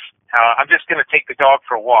 thanks. I'm just going to take the dog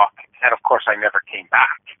for a walk. And, of course, I never came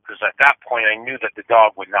back, because at that point I knew that the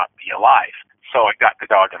dog would not be alive. So I got the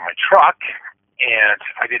dog in my truck, and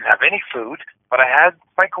I didn't have any food, but I had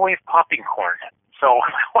microwave popping corn. So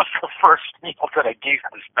that was the first meal that I gave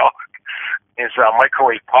this dog, is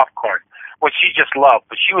microwave popcorn, which she just loved.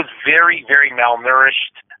 But she was very, very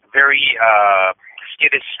malnourished, very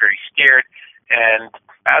skittish, very scared. And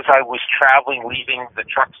as I was traveling, leaving the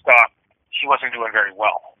truck stop, she wasn't doing very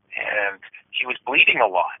well, and she was bleeding a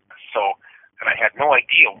lot. And I had no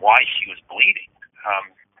idea why she was bleeding,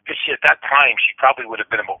 because at that time she probably would have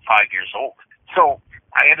been about 5 years old. So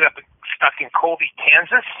I ended up stuck in Colby,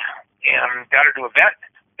 Kansas, and got her to a vet,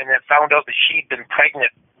 and then found out that she'd been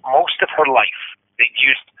pregnant most of her life. They'd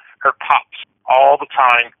used her pups all the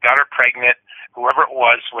time, got her pregnant, whoever it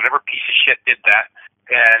was, whatever piece of shit did that,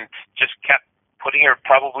 and just kept putting her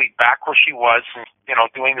probably back where she was, and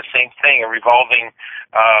doing the same thing, a revolving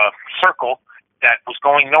circle that was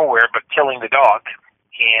going nowhere but killing the dog.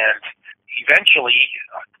 And eventually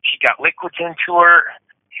she got liquids into her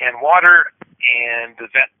and water, and the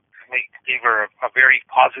vet gave her a very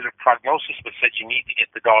positive prognosis, but said you need to get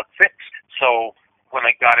the dog fixed. So when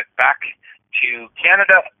I got it back to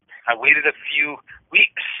Canada, I waited a few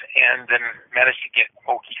weeks and then managed to get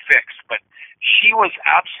Okie fixed. But she was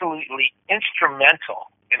absolutely instrumental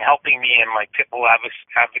in helping me in my pitbull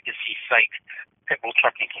advocacy site. Pitbull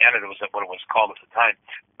Trucking Canada was what it was called at the time.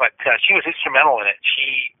 But she was instrumental in it.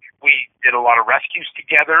 We did a lot of rescues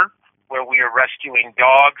together, where we were rescuing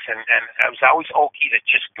dogs, and it was always Okie that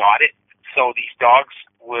just got it. So these dogs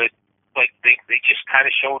would, they just kind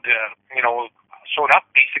of showed up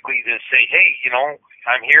basically to say, hey,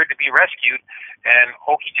 I'm here to be rescued, and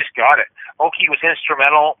Okie just got it. Okie was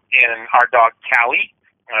instrumental in our dog Callie.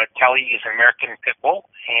 Callie is an American pit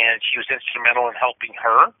bull, and she was instrumental in helping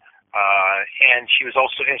her, and she was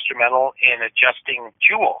also instrumental in adjusting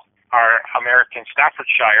Jewel, our American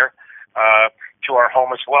Staffordshire, to our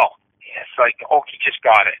home as well. It's like Okie just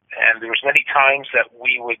got it, and there was many times that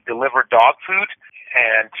we would deliver dog food,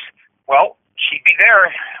 and she'd be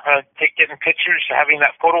there, getting pictures, having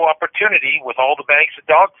that photo opportunity with all the bags of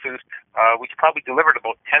dog food. We probably delivered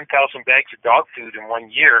about 10,000 bags of dog food in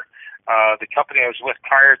 1 year. The company I was with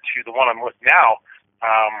prior to the one I'm with now,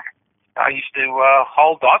 I used to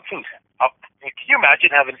haul dog food up. Can you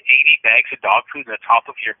imagine having 80 bags of dog food in the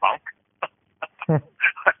top of your bunk?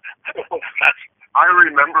 I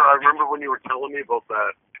remember when you were telling me about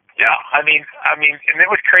that. Yeah, I mean, and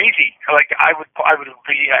it was crazy. Like I'd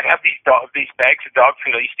have these bags of dog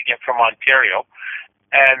food I used to get from Ontario,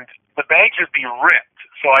 and the bags would be ripped.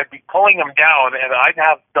 So I'd be pulling them down, and I'd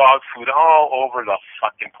have dog food all over the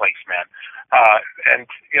fucking place, man. And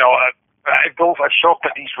I show up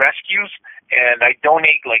at these rescues, and I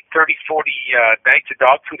donate like 30, 40 bags of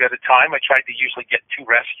dog food at a time. I tried to usually get 2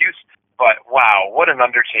 rescues, but wow, what an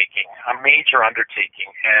undertaking, a major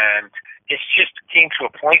undertaking. And it just came to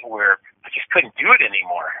a point where I just couldn't do it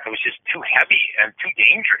anymore. It was just too heavy and too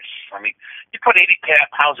dangerous. I mean, you put 80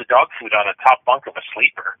 pounds of dog food on the top bunk of a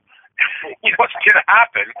sleeper, you know what's going to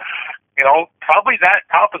happen? You know, probably that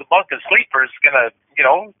top of the bunk of the sleeper is going to, you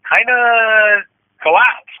know, kind of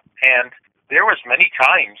collapse. And there was many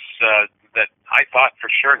times that I thought for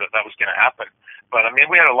sure that was going to happen. But, I mean,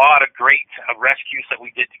 we had a lot of great rescues that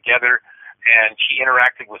we did together, and she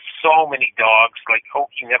interacted with so many dogs. Like,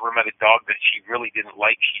 Oki never met a dog that she really didn't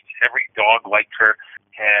like. Every dog liked her,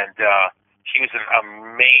 and she was an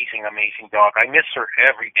amazing, amazing dog. I miss her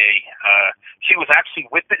every day. She was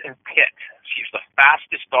actually Whippet and Pit. She's the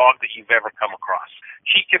fastest dog that you've ever come across.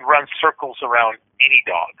 She could run circles around any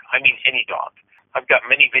dog. I mean, any dog. I've got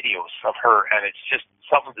many videos of her, and it's just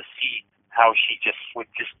something to see how she just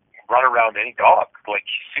would just run around any dog. Like,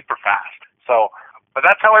 she's super fast. So, but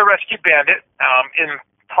that's how I rescued Bandit. In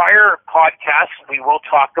prior podcasts, we will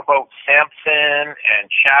talk about Samson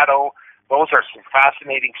and Shadow. Those are some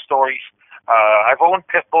fascinating stories. I've owned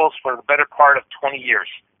pitbulls for the better part of 20 years,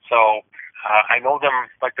 so I know them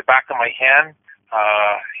like the back of my hand,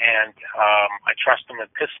 and I trust them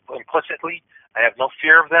implicitly. I have no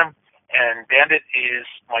fear of them, and Bandit is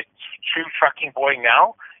my true trucking boy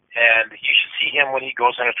now, and you should see him when he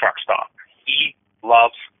goes in a truck stop. He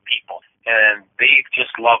loves people, and they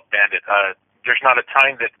just love Bandit. There's not a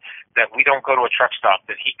time that we don't go to a truck stop,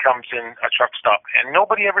 that he comes in a truck stop, and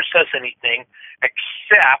nobody ever says anything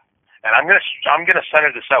except, and I'm gonna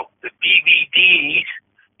center this out, the BVDs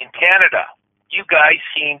in Canada. You guys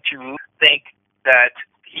seem to think that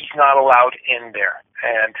he's not allowed in there,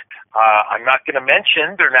 and I'm not going to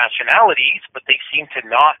mention their nationalities, but they seem to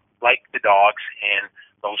not like the dogs in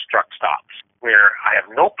those truck stops, where I have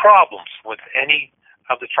no problems with any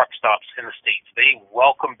of the truck stops in the States. They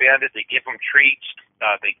welcome Bandit. They give him treats.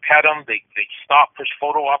 They pet him. They stop for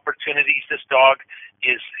photo opportunities. This dog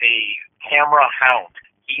is a camera hound.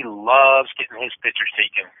 He loves getting his pictures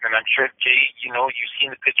taken. And I'm sure, Jay, you know, you've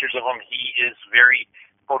seen the pictures of him. He is very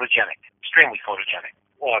photogenic, extremely photogenic.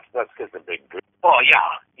 Well, that's because a big goose. Oh,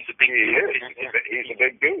 yeah. He's a big dude. He's a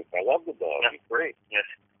big goose. I love the dog. Yeah. He's great. Yes.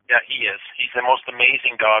 Yeah, he is. He's the most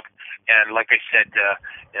amazing dog. And like I said,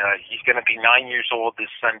 he's going to be 9 years old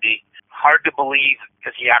this Sunday. Hard to believe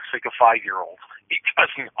because he acts like a 5-year-old. He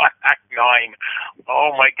does not act 9.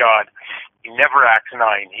 Oh, my God. He never acts 9.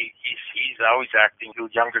 He's always acting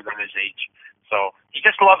younger than his age. So he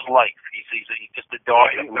just loves life. He's just a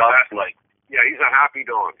dog that loves life. Yeah, he's a happy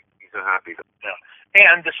dog. He's a happy dog. Yeah.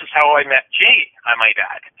 And this is how I met Jay, I might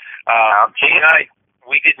add. Jay and I,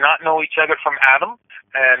 we did not know each other from Adam.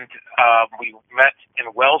 And we met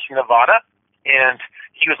in Wells, Nevada, and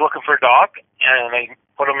he was looking for a dog, and I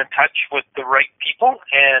put him in touch with the right people,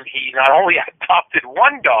 and he not only adopted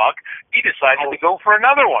one dog, he decided to go for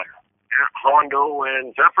another one. Hondo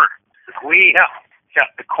and Zephyr, the queen.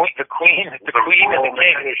 Yeah, the queen and the king.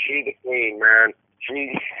 Man, is she the queen, man?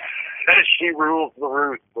 She rules the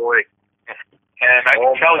roost, boy. And I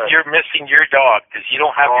can tell you're missing your dog because you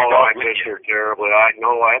don't have your dog with you. I miss her terribly. I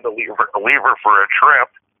know I had to leave her for a trip,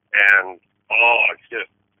 and it's just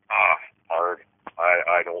hard.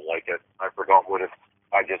 I don't like it. I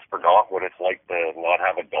just forgot what it's like to not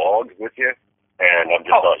have a dog with you, and I'm just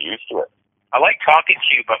not used to it. I like talking to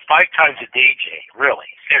you, but 5 times a day, Jay. Really,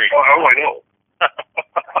 seriously. Oh, I know.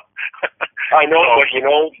 I know, but you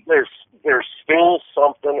know, there's still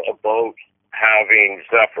something about having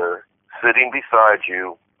Zephyr sitting beside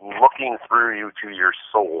you, looking through you to your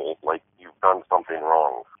soul like you've done something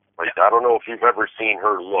wrong. Like, I don't know if you've ever seen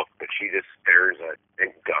her look, but she just stares at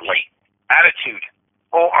and got like attitude.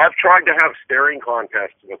 Oh, I've tried to have staring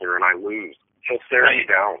contests with her and I lose. She'll stare me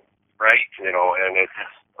down. Right. You know, and it's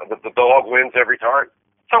the dog wins every time.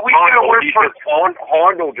 So we gotta work for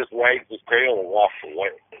Hondo just wags his tail and walks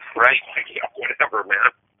away. Right. Yeah, whatever,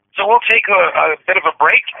 man. So we'll take a bit of a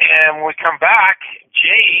break, and when we come back,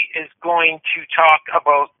 Jay is going to talk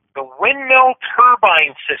about the windmill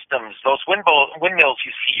turbine systems, those windmills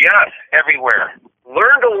you see everywhere.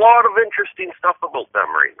 Learned a lot of interesting stuff about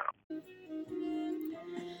them right now.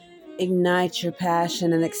 Ignite your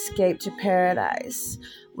passion and escape to paradise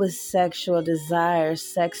with Sexual Desire,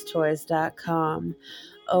 sextoys.com.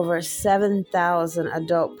 Over 7,000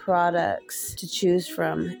 adult products to choose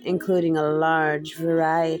from, including a large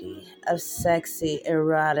variety of sexy,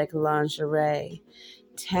 erotic lingerie,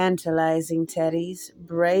 tantalizing teddies,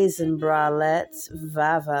 brazen bralettes,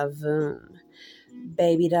 va-va-voom.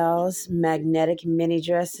 baby dolls, magnetic mini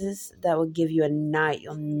dresses that will give you a night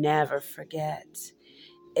you'll never forget.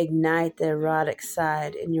 Ignite the erotic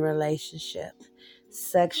side in your relationship.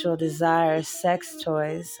 Sexual Desire Sex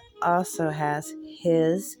Toys also has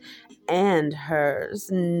his and hers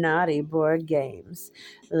naughty board games,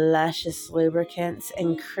 luscious lubricants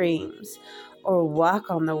and creams, or walk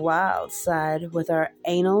on the wild side with our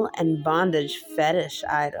anal and bondage fetish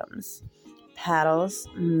items. Paddles,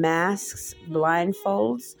 masks,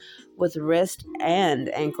 blindfolds with wrist and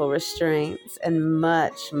ankle restraints, and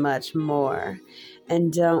much, much more.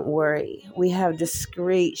 And don't worry, we have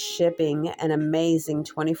discreet shipping and amazing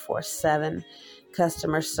 24/7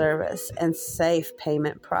 customer service and safe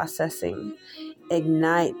payment processing.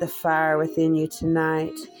 Ignite the fire within you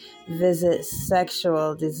tonight. Visit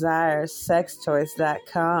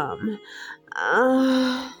sexualdesiresextoys.com.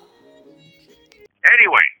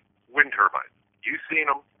 Anyway, wind turbines. You've seen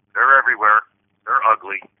them. They're everywhere. They're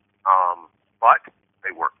ugly. But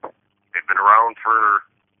they work. They've been around for,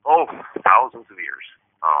 thousands of years.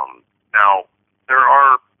 Now, there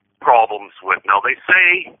are problems with, now they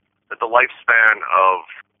say that the lifespan of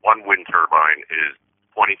one wind turbine is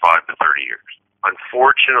 25 to 30 years.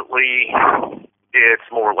 Unfortunately,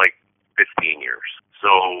 it's more like 15 years.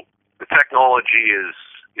 So the technology is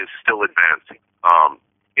still advancing.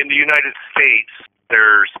 In the United States,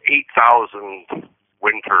 there's 8,000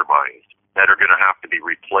 wind turbines that are going to have to be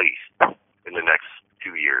replaced in the next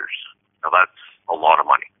 2 years. Now that's a lot of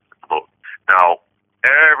money. Now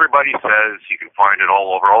everybody says you can find it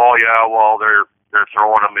all over. Oh yeah, well they're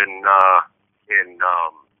throwing them in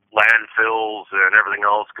landfills and everything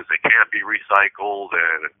else because they can't be recycled,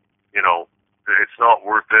 and it's not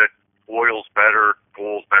worth it. Oil's better,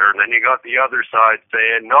 coal's better, and then you got the other side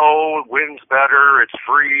saying no, wind's better, it's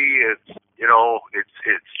free, it's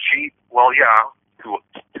cheap. Well, yeah, to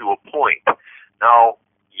a point. Now,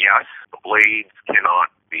 yes, the blades cannot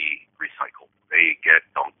be recycled; they get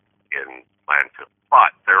dumped in landfill.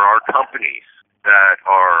 But there are companies that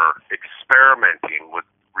are experimenting with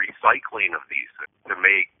recycling of these to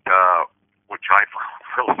make, which I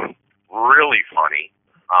found really funny.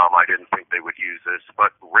 I didn't think they would use this,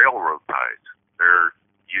 but railroad ties. They're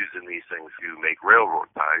using these things to make railroad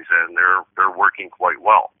ties, and they're working quite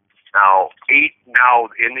well. Now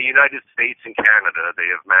in the United States and Canada, they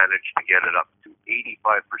have managed to get it up to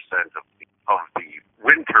 85% of the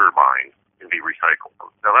wind turbine can be recycled.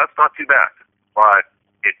 Now that's not too bad, but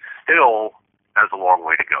it still has a long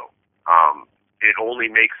way to go. It only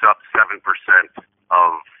makes up 7%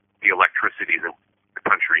 of the electricity that the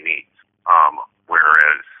country needs,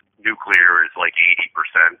 whereas nuclear is like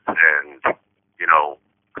 80%, and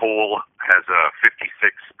coal has a 56%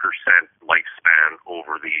 lifespan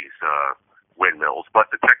over these windmills. But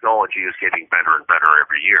the technology is getting better and better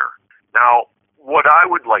every year. Now, what I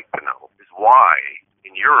would like to know is why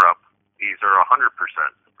in Europe these are 100%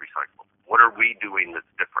 recyclable. What are we doing that's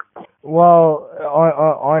different? Well,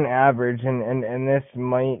 on average, and this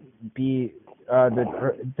might be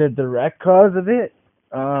the direct cause of it.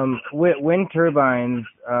 Wind turbines,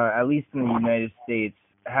 at least in the United States,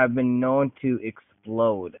 have been known to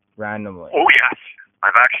explode randomly. Oh yes,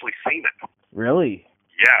 I've actually seen it. Really?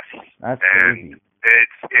 Yes. That's crazy.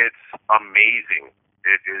 It's amazing.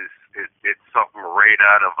 It's something right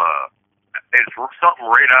out of a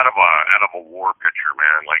war picture,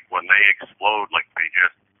 man. Like when they explode, like they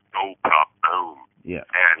just go pop boom. Yeah.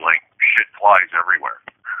 And like shit flies everywhere.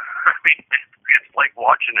 I mean, it's like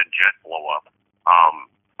watching a jet blow up.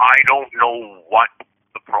 I don't know what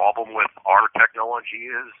the problem with our technology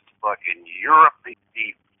is, but in Europe they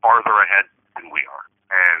see farther ahead than we are.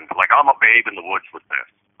 And like I'm a babe in the woods with this.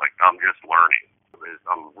 Like I'm just learning.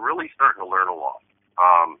 I'm really starting to learn a lot.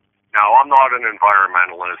 Now I'm not an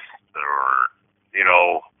environmentalist or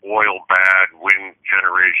oil bad, wind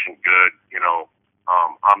generation good.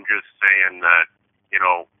 I'm just saying that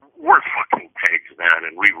we're fucking pigs, man,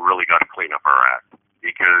 and we really got to clean up our act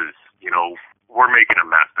because we're making a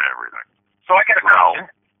mess of everything. So I got a question.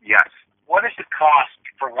 Yes. What is the cost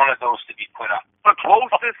for one of those to be put up? The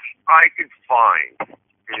closest I could find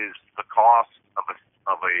is the cost of a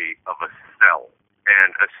cell,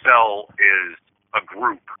 and a cell is a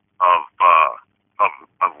group of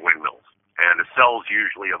windmills, and a cell's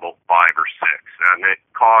usually about 5 or 6, and it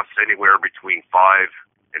costs anywhere between $5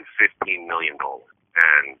 and $15 million,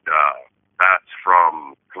 and that's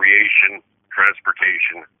from creation,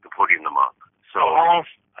 transportation, to putting them up. So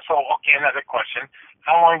okay, another question.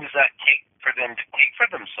 How long does that take for them to take for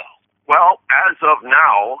themselves? Well, as of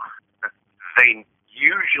now, they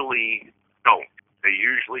usually don't. They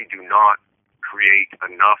usually do not create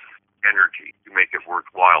enough energy to make it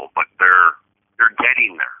worthwhile, but they're they're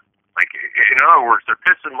getting there. Like, in other words, they're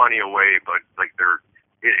pissing money away, but like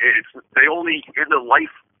they only, in the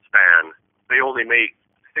lifespan, they only make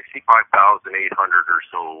 65,800 or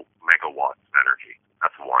so megawatts of energy.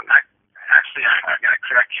 That's one. Actually, I got to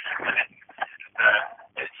correct you for a minute.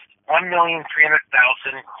 It's 1,300,000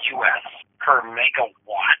 US per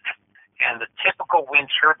megawatt, and the typical wind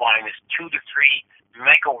turbine is 2 to 3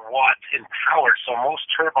 megawatts in power. So most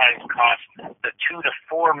turbines cost the $2 to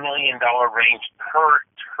 $4 million range per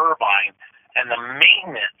turbine, and the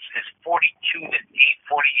maintenance is $42,000 to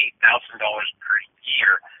 $48,000 per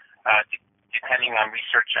year, depending on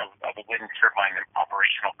research of the wind turbine and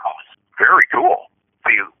operational costs. Very cool.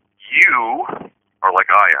 See, you are like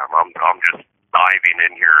I am. I'm just diving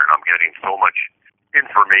in here, and I'm getting so much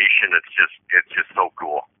information. It's just so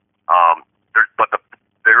cool.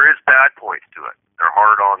 There is bad points to it. They're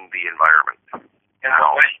hard on the environment.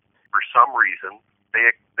 Now, for some reason,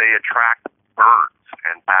 they attract birds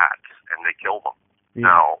and bats, and they kill them. Yeah.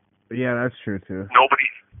 Now, yeah, that's true too.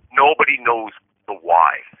 Nobody knows the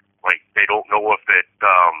why. Like, they don't know if it,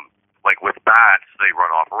 like with bats, they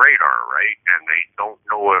run off radar, right? And they don't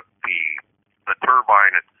know if the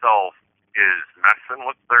turbine itself is messing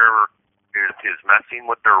with their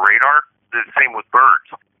radar. The same with birds.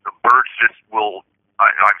 The birds just will.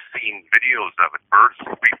 I've seen videos of it. Birds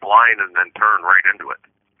will be flying and then turn right into it.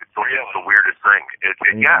 It's the weirdest thing. It's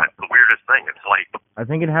the weirdest thing. It's like, I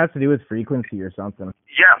think it has to do with frequency or something.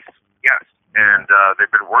 Yes, and they've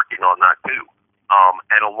been working on that too.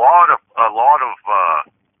 And a lot of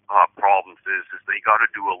problems is they got to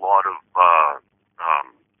do a lot of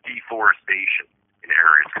deforestation in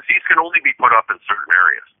areas, because these can only be put up in certain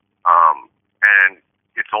areas. And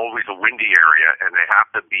it's always a windy area, and they have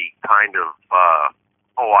to be kind of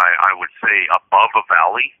I would say above a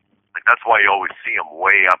valley. Like, that's why you always see them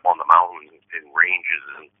way up on the mountains in ranges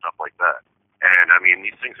and stuff like that. And I mean,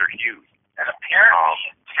 these things are huge. And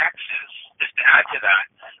apparently in Texas, just to add to that,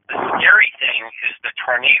 the scary thing is the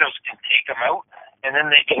tornadoes can take them out, and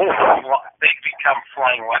then they become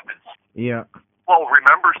flying weapons. Yeah. Well,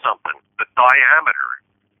 remember something. The diameter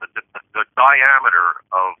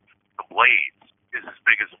of the blades is as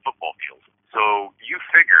big as a football field. So you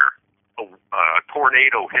figure a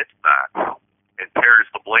tornado hits that and tears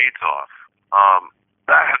the blades off.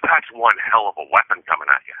 That's one hell of a weapon coming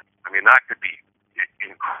at you. I mean, that could be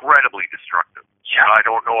incredibly destructive. Yeah. I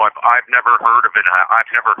don't know. I've never heard of it.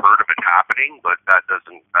 I've never heard of it happening, but that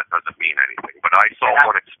doesn't mean anything. But I saw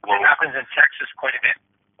one explode. It happens in Texas quite a bit.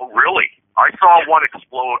 Oh, really? I saw one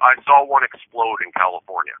explode. I saw one explode in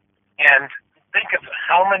California. And think of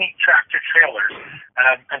how many tractor trailers.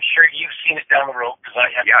 I'm sure you've seen it down the road, because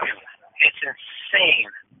I have too. It's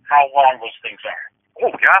insane how long those things are.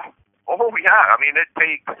 Oh yeah. I mean, it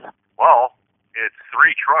takes it's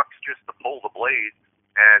 3 trucks just to pull the blades,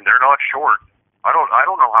 and they're not short. I don't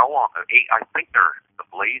know how long. I think the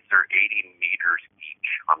blades are 80 meters each.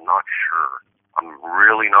 I'm not sure. I'm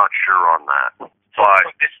really not sure on that. But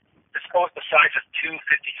it's both the size of 2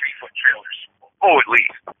 53-foot trailers. Oh, at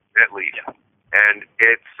least. Yeah. And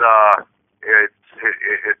it's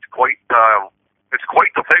quite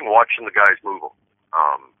the thing watching the guys move them.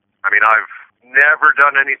 I mean, I've never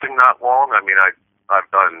done anything that long. I mean, I've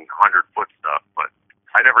done 100-foot stuff, but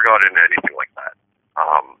I never got into anything like that.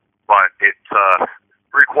 But it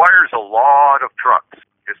requires a lot of trucks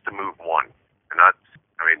just to move one, and that's,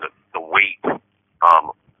 I mean, the weight.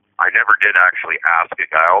 I never did actually ask a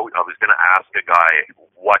guy. I was going to ask a guy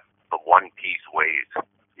what the one piece weighs,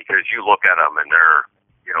 because you look at them and they're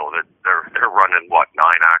running 9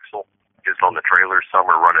 axle just on the trailers. Some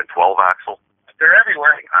are running 12 axle. They're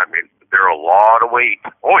everywhere. I mean, they're a lot of weight.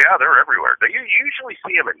 Oh yeah, they're everywhere. You usually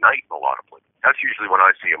see them at night in a lot of places. That's usually when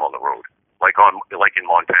I see them on the road. Like in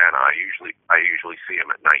Montana, I usually see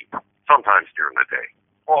them at night. Sometimes during the day.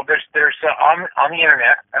 Well, there's on the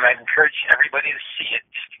internet, and I'd encourage everybody to see it,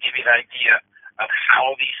 just to give you an idea of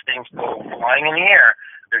how these things go flying in the air.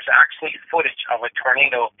 There's actually footage of a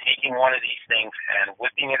tornado taking one of these things and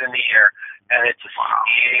whipping it in the air, and it's a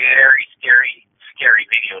scary, scary, scary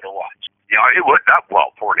video to watch. Yeah, it would.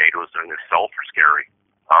 Tornadoes in itself are scary.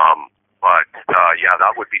 But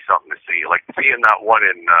that would be something to see. Like seeing that one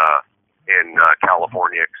in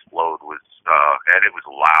California explode was, and it was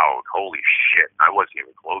loud. Holy shit! I wasn't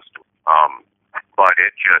even close to it. But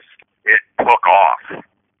it took off,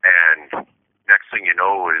 and next thing you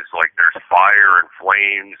know is like there's fire and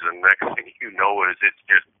flames, and next thing you know is it's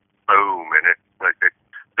just boom, and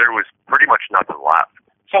there was pretty much nothing left.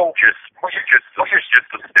 So just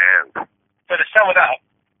a stand. So to sum it up,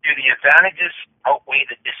 do the advantages outweigh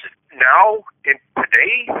the disadvantages? Now,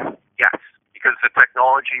 today, yes, because the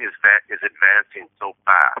technology is advancing so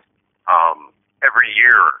fast. Every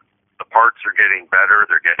year, the parts are getting better.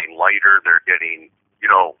 They're getting lighter. They're getting,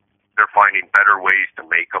 they're finding better ways to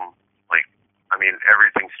make them. Like, I mean,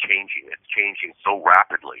 everything's changing. It's changing so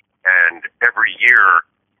rapidly, and every year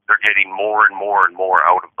they're getting more and more and more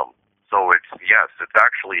out of them. So it's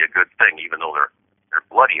actually a good thing, even though they're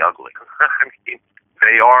bloody ugly. I mean,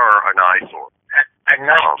 they are an eyesore. At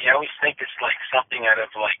night, you always think it's like something out of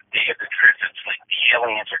like Day of the Truth. It's like the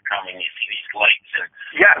aliens are coming. You see these lights, and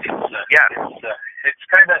it's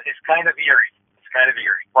kind of eerie. It's kind of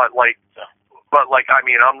eerie. But I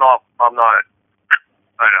mean, I'm not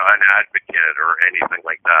an advocate or anything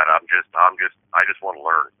like that. I just want to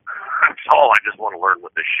learn. That's all. I just want to learn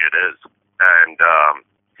what this shit is, and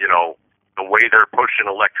the way they're pushing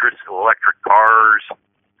electric cars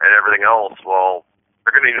and everything else. Well,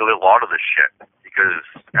 they're going to need a lot of this shit, because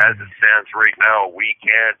as it stands right now, we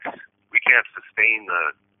can't sustain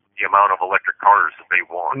the amount of electric cars that they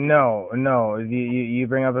want. No, you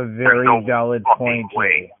bring up a very valid point.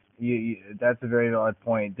 That's a very valid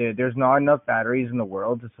point. There's not enough batteries in the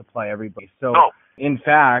world to supply everybody. So, in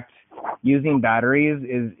fact, using batteries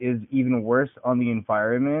is even worse on the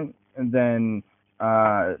environment than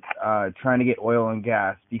trying to get oil and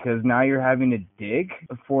gas, because now you're having to dig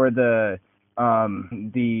for the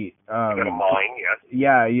you gotta mine, yes.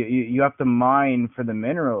 Yeah, you have to mine for the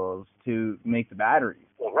minerals to make the batteries.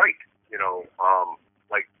 Well, right.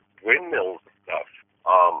 Like windmills and stuff.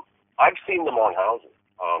 I've seen them on houses.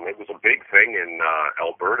 It was a big thing in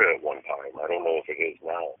Alberta at one time. I don't know if it is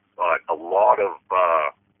now, but a lot of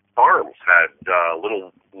farms had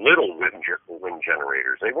little wind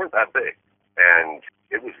generators. They weren't that big, and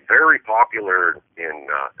it was very popular in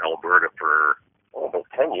Alberta for about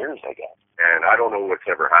 10 years, I guess. And I don't know what's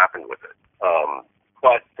ever happened with it.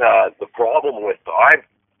 But the problem with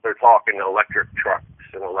they're talking electric trucks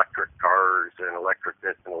and electric cars and electric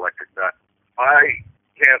this and electric that. I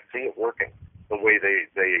can't see it working the way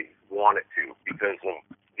they want it to, because of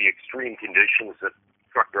the extreme conditions that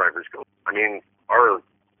truck drivers go. I mean,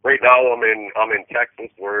 right now I'm in Texas,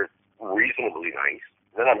 where it's reasonably nice.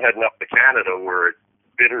 Then I'm heading up to Canada, where it's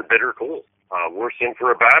bitter cold. Worse than for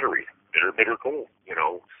a battery, bitter cold.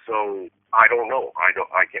 So I don't know.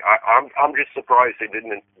 I'm just surprised they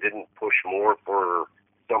didn't push more for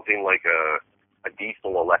something like a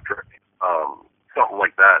diesel electric, something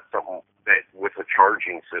like that, something that with a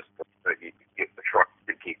charging system that you get the truck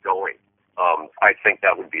to keep going. I think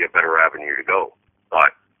that would be a better avenue to go.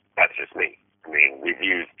 But that's just me. I mean, we've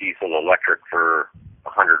used diesel electric for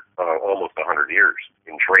almost 100 years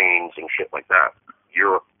in trains and shit like that.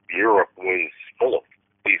 Europe was full of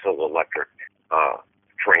diesel electric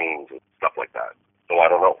trains and stuff like that. So I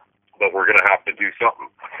don't know, but we're gonna have to do something.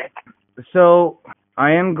 So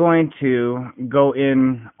I am going to go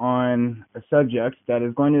in on a subject that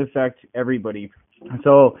is going to affect everybody.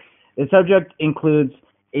 So the subject includes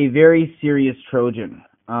a very serious Trojan.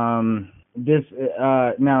 Now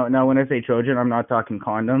when I say Trojan, I'm not talking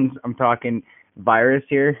condoms. I'm talking virus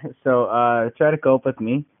here. So try to cope with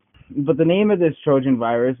me. But the name of this Trojan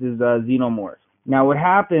virus is Xenomorph. Now what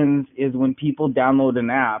happens is when people download an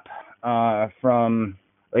app from,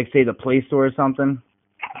 like, say, the Playstore or something,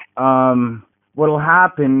 what will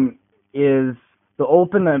happen is they'll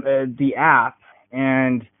open the app,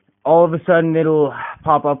 and all of a sudden it'll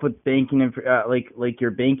pop up with banking, like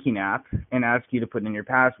your banking app, and ask you to put in your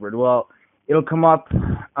password. Well, it'll come up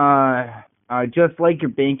just like your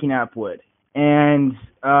banking app would. And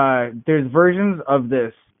there's versions of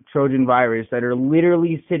this Trojan virus that are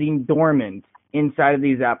literally sitting dormant inside of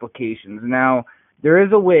these applications. Now, there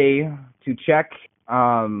is a way to check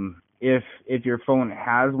if your phone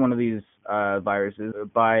has one of these viruses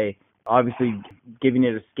by obviously giving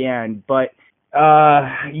it a scan, but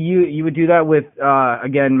you would do that with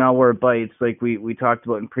again, malware bytes, like we talked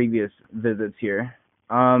about in previous visits here.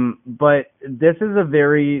 But this is a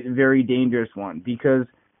very, very dangerous one, because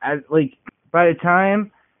by the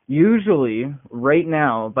time the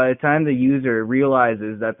user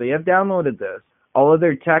realizes that they have downloaded this, all of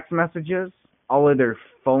their text messages, all of their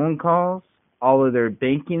phone calls, all of their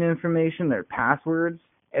banking information, their passwords,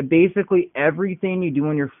 and basically everything you do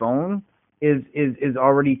on your phone is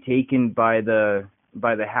already taken by the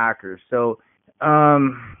hackers. So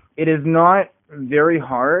it is not very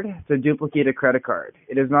hard to duplicate a credit card.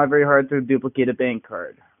 It is not very hard to duplicate a bank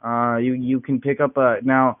card. You can pick up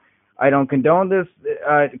now, I don't condone this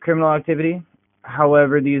criminal activity.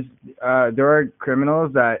 However, there are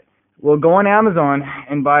criminals that will go on Amazon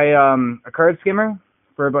and buy a card skimmer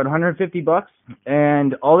for about $150,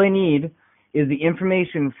 and all they need is the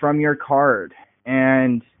information from your card.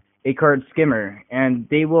 And a card skimmer, and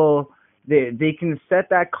they can set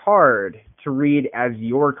that card to read as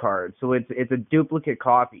your card, so it's a duplicate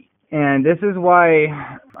copy. And this is why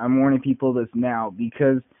I'm warning people this now,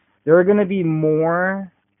 because there are going to be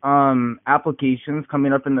more applications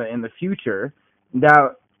coming up in the future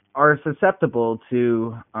that are susceptible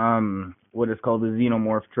to what is called the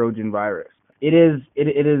xenomorph Trojan virus. It is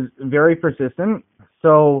very persistent,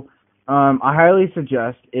 so I highly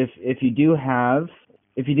suggest if you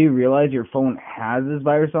do realize your phone has this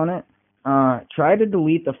virus on it, try to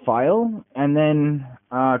delete the file and then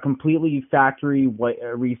completely factory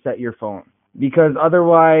reset your phone, because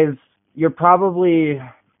otherwise you're probably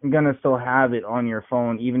gonna still have it on your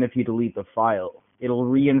phone even if you delete the file. It'll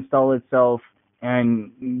reinstall itself,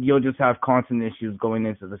 and you'll just have constant issues going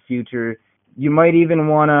into the future. You might even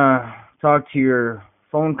want to talk to your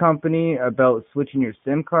phone company about switching your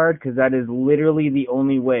SIM card, because that is literally the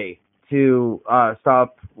only way to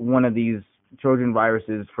stop one of these Trojan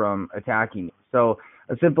viruses from attacking you. So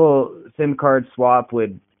a simple SIM card swap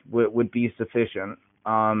would be sufficient.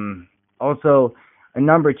 Also, a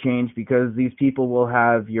number change, because these people will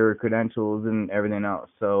have your credentials and everything else.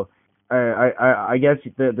 So I guess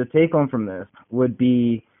the take home from this would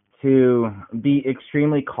be to be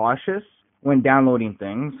extremely cautious when downloading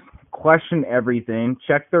things, question everything,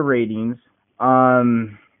 check the ratings,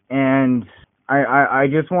 and I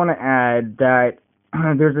just want to add that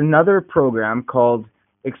there's another program called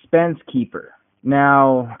Expense Keeper.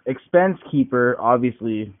 Now, Expense Keeper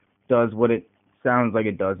obviously does what it sounds like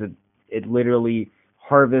it does. It literally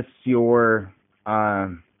harvests your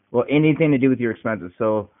anything to do with your expenses.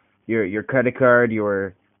 So your credit card,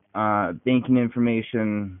 your banking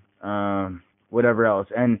information, whatever else.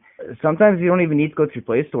 And sometimes you don't even need to go through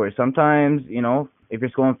Playstore. Sometimes, if you're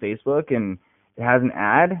scrolling Facebook and it has an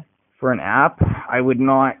ad for an app, I would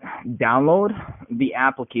not download the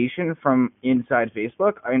application from inside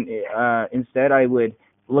Facebook. Instead, I would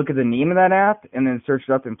look at the name of that app and then search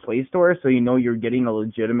it up in Playstore, so you're getting a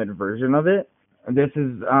legitimate version of it. This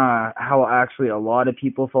is how actually a lot of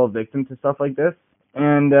people fall victim to stuff like this.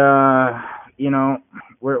 And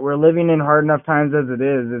we're living in hard enough times as it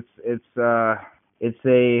is. It's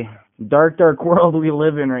a dark world we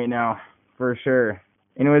live in right now, for sure.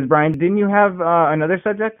 Anyways, Brian, didn't you have another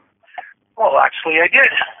subject? Well, actually, I did.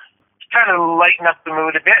 To kind of lighten up the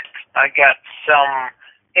mood a bit, I got some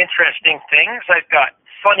interesting things. I've got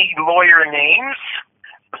funny lawyer names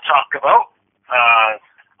to talk about.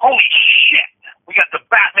 Holy shit! We got the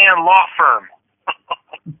Batman Law Firm.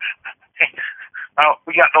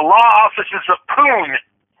 We got the law offices of Poon.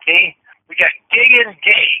 Okay, we got Gay and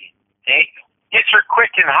Gay. Okay, Get Your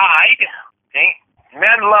Quick and Hide. Okay,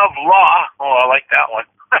 Men Love Law. Oh, I like that one.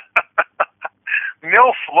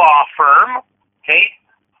 MILF Law Firm. Okay,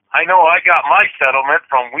 I know I got my settlement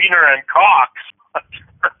from Wiener and Cox. That's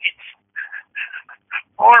right.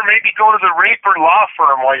 Or maybe go to the Raper Law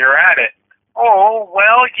Firm while you're at it. Oh,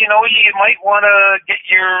 well, you might want to get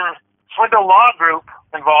your Swindle Law Group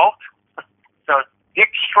involved. So,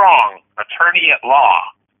 Dick Strong, attorney at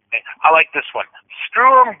law. Okay, I like this one.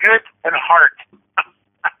 Screw 'em good and heart.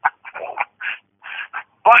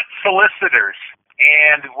 But solicitors.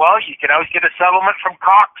 And, well, you can always get a settlement from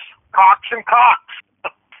Cox and Cox.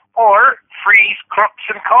 Or freeze crooks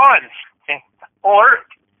and cons. Okay. Or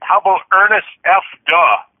how about Ernest F.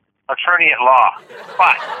 Duh, attorney at law?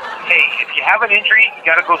 But, hey, if you have an injury, you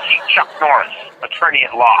got to go see Chuck Norris, attorney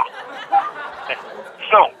at law. Okay.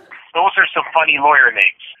 So, those are some funny lawyer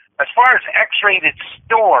names. As far as X-rated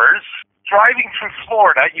stores, driving through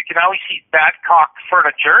Florida, you can always see Badcock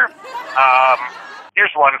Furniture.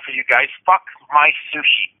 Here's one for you guys. Fuck my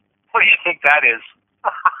sushi. What do you think that is?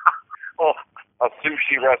 Oh, a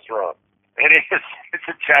sushi restaurant. It is. It's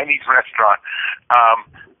a Chinese restaurant.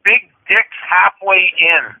 Big Dick's Halfway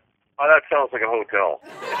Inn. Oh, that sounds like a hotel.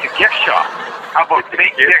 It's a gift shop. How about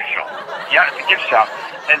Big Dick Shop? Yeah, it's a gift shop.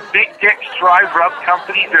 And Big Dick's Dry Rub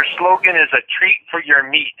Company, their slogan is a treat for your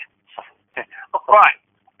meat. But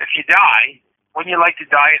if you die, wouldn't you like to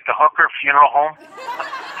die at the Hooker Funeral Home?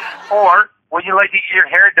 Or would you like to get your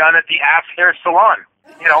hair done at the Ass Hair Salon?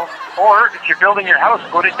 Or if you're building your house,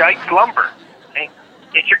 go to Dykes Lumber. Okay?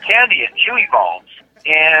 Get your candy at Chewy Balls.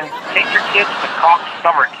 And take your kids to Cox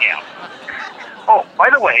Summer Camp. Oh, by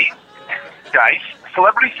the way, guys,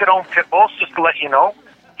 celebrities that own pit bulls, just to let you know,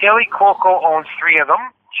 Haley Coco owns 3 of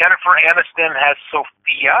them. Jennifer Aniston has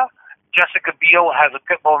Sophia. Jessica Biel has a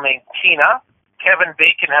pit bull named Tina. Kevin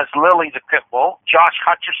Bacon has Lily the pit bull. Josh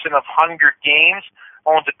Hutcherson of Hunger Games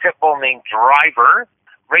owns a pit bull named Driver.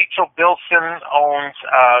 Rachel Bilson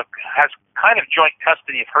has kind of joint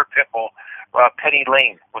custody of her pit bull, Penny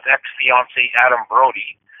Lane, with ex-fiancé Adam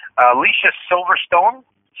Brody. Alicia Silverstone,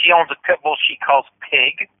 she owns a pit bull she calls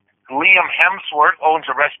Pig. Liam Hemsworth owns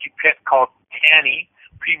a rescue pit called Tanny,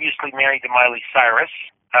 previously married to Miley Cyrus.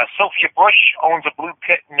 Sophia Bush owns a blue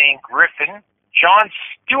pit named Griffin. Jon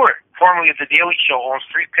Stewart, formerly of The Daily Show, owns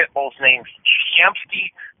 3 pit bulls named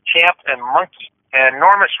Shamsky, Champ, and Monkey. And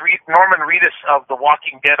Norman Reedus of The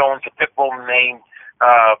Walking Dead owns a pit bull named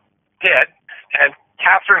Dead. And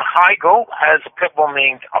Katherine Heigl has a pit bull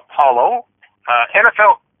named Apollo.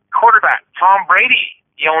 NFL quarterback Tom Brady,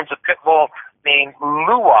 he owns a pit bull named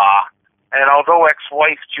Lua. And although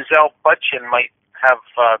ex-wife Giselle Bundchen might have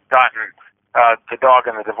gotten the dog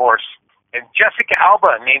in the divorce, and Jessica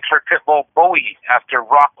Alba named her pit bull Bowie after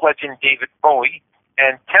rock legend David Bowie.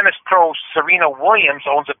 And tennis pro Serena Williams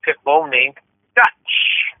owns a pit bull named Dutch.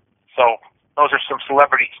 So those are some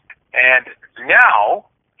celebrities. And now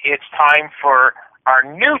it's time for our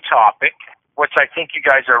new topic, which I think you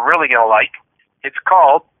guys are really going to like. It's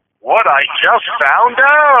called What I Just Found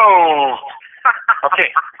Out.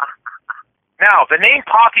 Okay. Now, the name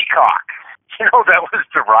poppycock, you know, that was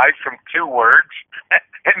derived from 2 words.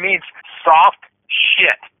 It means soft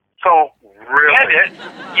shit. So, Bandit,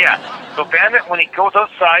 yes. So Bandit, when he goes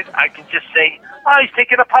outside, I can just say, he's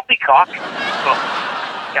taking a puppycock. So,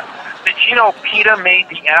 yeah. Did you know PETA made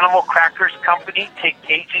the Animal Crackers Company take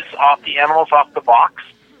cages off the animals off the box?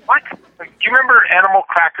 What? Do you remember Animal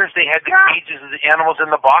Crackers? They had the cages of the animals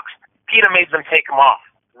in the box. PETA made them take them off.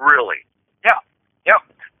 Really? Yeah. Yep.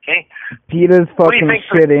 Okay. PETA's fucking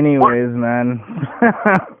shit anyways, man.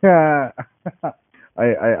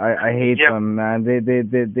 I hate them, man.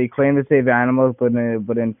 They claim to save animals, but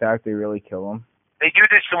in fact they really kill them. They do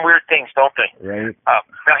some weird things, don't they? Right.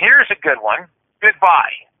 Now here's a good one.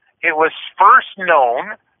 Goodbye. It was first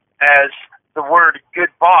known as the word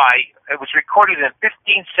goodbye. It was recorded in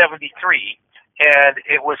 1573, and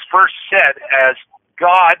it was first said as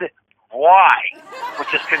God why,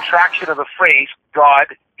 which is contraction of the phrase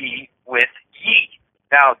God be with ye.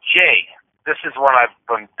 Now, Jay, this is what I've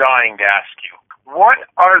been dying to ask you. What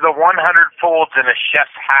are the 100 folds in a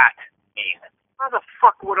chef's hat mean? How the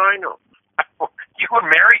fuck would I know? You were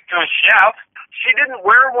married to a chef. She didn't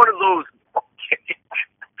wear one of those. Okay.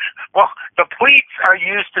 Well, the pleats are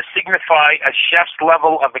used to signify a chef's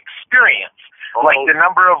level of experience, like the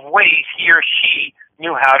number of ways he or she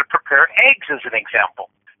knew how to prepare eggs, as an example.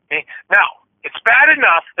 Okay? Now, it's bad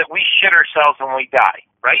enough that we shit ourselves when we die,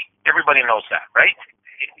 right? Everybody knows that, right?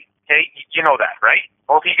 Okay, you know that, right?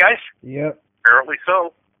 Both of you guys? Yep. Apparently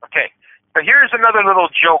so. Okay. But here's another little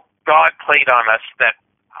joke God played on us that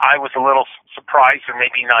I was a little surprised or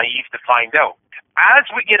maybe naive to find out. As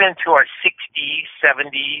we get into our 60s,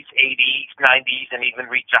 70s, 80s, 90s, and even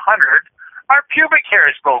reach 100, our pubic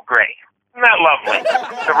hairs go gray. Isn't that lovely?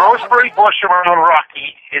 The roseberry bush around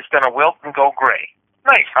Rocky is going to wilt and go gray.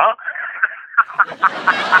 Nice, huh?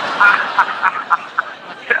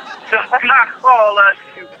 Oh, that's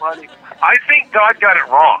too funny. I think God got it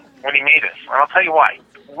wrong when he made us, and I'll tell you why.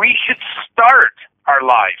 We should start our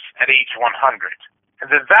lives at age 100.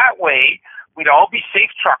 And then that way, we'd all be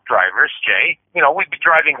safe truck drivers, Jay. You know, we'd be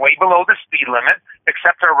driving way below the speed limit,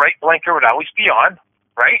 except our right blinker would always be on,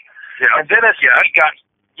 right? Yeah. And then as we got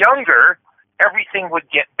younger, everything would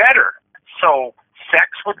get better. So sex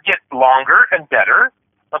would get longer and better,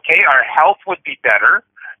 okay? Our health would be better,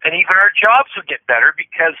 and even our jobs would get better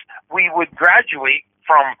because we would graduate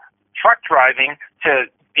from truck driving to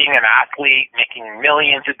being an athlete, making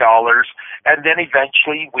millions of dollars, and then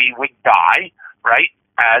eventually we would die, right?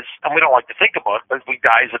 And we don't like to think about it, but we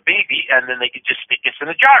die as a baby, and then they could just stick us in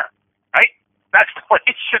a jar, right? That's the way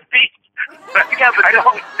it should be. Yeah, but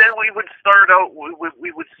then we would start out.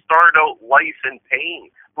 We would start out life in pain.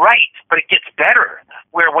 Right, but it gets better.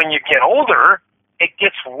 Where when you get older, it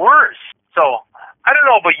gets worse. So I don't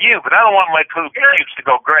know about you, but I don't want my pubes to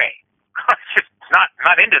go gray. I'm just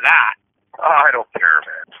not into that. Oh, I don't care,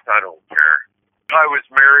 man. I don't care. I was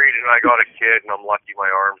married and I got a kid, and I'm lucky my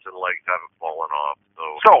arms and legs haven't fallen off.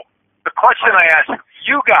 So the question I ask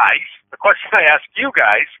you guys,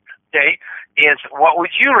 okay, is what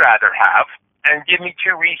would you rather have? And give me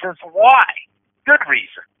 2 reasons why. Good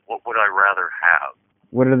reason. What would I rather have?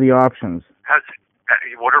 What are the options?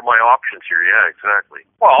 What are my options here? Yeah, exactly.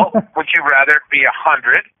 Well, would you rather be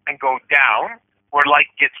 100 and go down where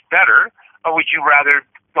life gets better, or would you rather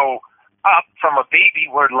go up from a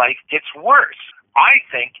baby where life gets worse? I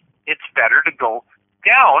think it's better to go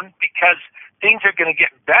down because things are going to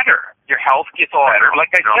get better. Your health gets better,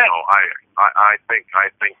 like I said. No, I think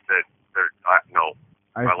that no.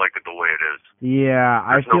 I like it the way it is. Yeah,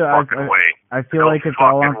 There's no fucking way. I feel no like it's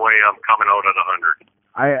all fucking way I'm coming out at 100.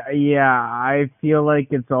 I feel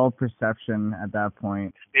like it's all perception at that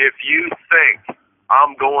point. If you think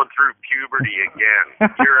I'm going through puberty again,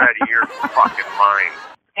 you're out of your fucking mind.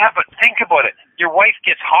 Yeah, but think about it. Your wife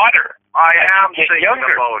gets hotter. I am Get thinking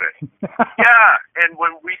younger. about it. Yeah, and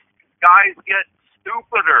when guys get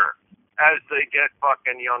stupider as they get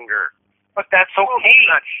fucking younger. But that's okay.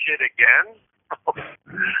 That shit again.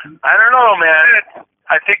 I don't know, man.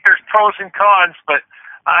 I think there's pros and cons, but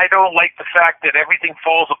I don't like the fact that everything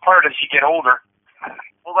falls apart as you get older.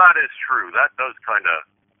 Well, that is true. That does kind of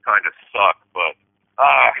suck, but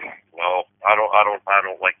no, I don't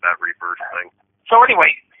like that reverse thing. So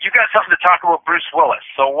anyway, you got something to talk about Bruce Willis.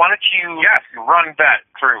 So why don't you run that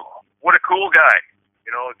through? What a cool guy.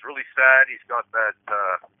 You know, it's really sad. He's got that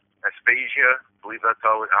aphasia. I believe that's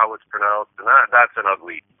how it's pronounced, and that's an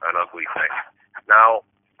ugly thing. Now,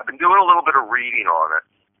 I've been doing a little bit of reading on it,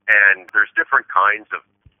 and there's different kinds of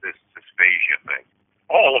this aphasia thing.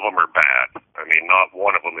 All of them are bad. I mean, not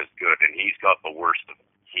one of them is good, and he's got the worst of it.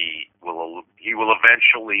 He will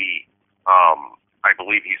eventually. I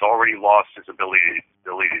believe he's already lost his ability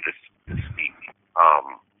to speak.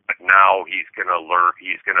 But now he's gonna learn.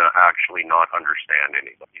 He's gonna actually not understand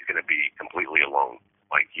anything. He's gonna be completely alone.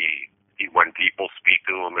 Like he when people speak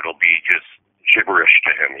to him, it'll be just gibberish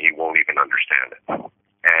to him. He won't even understand it.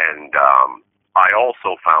 And I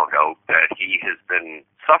also found out that he has been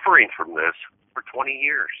suffering from this for 20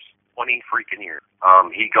 years. 20 freaking years.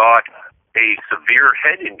 He got a severe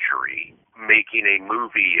head injury making a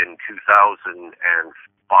movie in 2005, and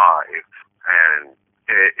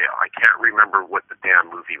I can't remember what the damn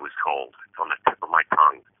movie was called. It's on the tip of my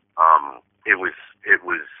tongue.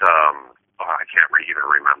 I can't even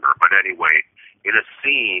remember. But anyway, in a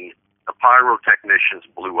scene, the pyrotechnicians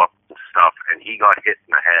blew up and stuff, and he got hit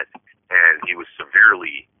in the head, and he was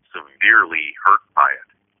severely hurt by it.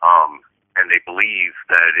 And they believe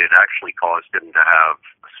that it actually caused him to have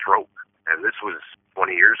a stroke. And this was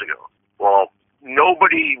 20 years ago. Well,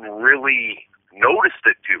 nobody really noticed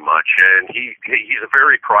it too much, and he's a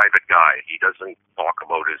very private guy. He doesn't talk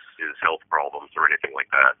about his health problems or anything like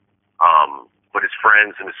that. But his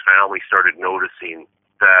friends and his family started noticing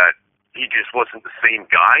that he just wasn't the same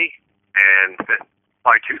guy, and that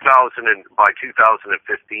by 2015,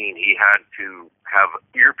 he had to have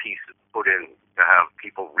earpieces put in to have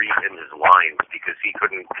people read him his lines because he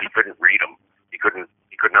couldn't read them. He couldn't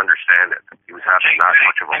understand it. He was having that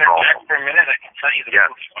much of a problem. For a minute, I can tell you the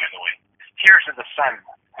movie, by the way. Tears of the Sun.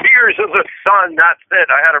 Tears of the Sun. That's it.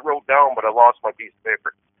 I had it wrote down, but I lost my piece of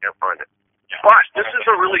paper. Can't find it. Yeah, but this is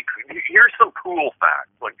a really. Here's some cool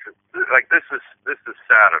facts. Like this is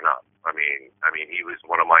sad enough. I mean, he was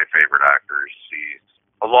one of my favorite actors. He's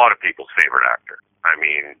a lot of people's favorite actor. I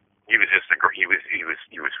mean, he was just he was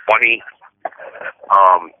funny.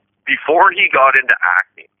 Before he got into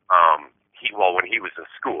acting, when he was in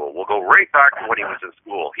school, we'll go right back to when he was in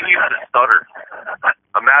school. He used to stutter.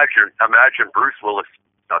 Imagine Bruce Willis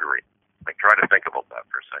stuttering. Like, try to think about that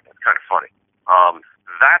for a second. It's kind of funny.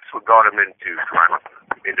 That's what got him into drama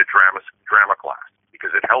class,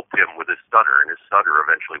 because it helped him with his stutter, and his stutter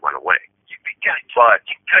eventually went away. But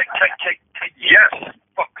yes,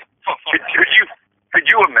 could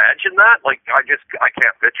you imagine that? Like, I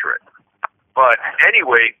can't picture it. But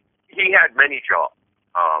anyway, he had many jobs.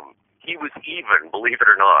 He was even, believe it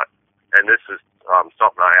or not, and this is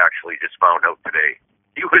something I actually just found out today.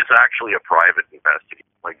 He was actually a private investigator.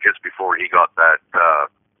 Like, just before he got that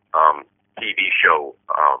TV show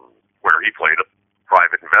where he played a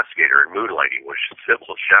private investigator in Moonlighting, which is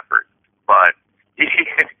Sybil Shepherd. But he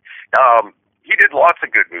did lots of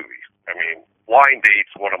good movies. I mean, Blind Date's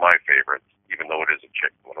one of my favorites, even though it is a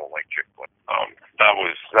chick. I don't like chick flick. That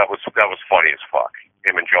was funny as fuck.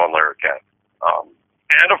 Him and John Larroquette.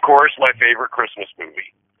 And of course, my favorite Christmas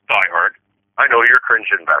movie, Die Hard. I know you're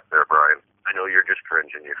cringing back there, Brian. I know you're just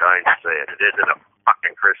cringing. You're dying to say it. It isn't a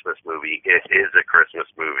fucking Christmas movie. It is a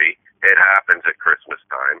Christmas movie. It happens at Christmas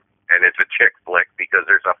time, and it's a chick flick because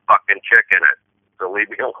there's a fucking chick in it. So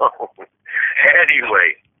leave me alone.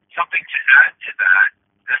 Anyway, something to add to that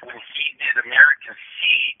when he did American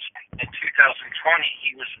Siege in 2020,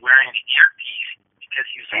 he was wearing the earpiece because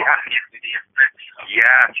he was looking at the effects of the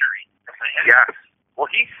injury from the head. Yes. Well,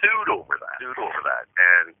 he sued over that,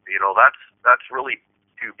 and that's really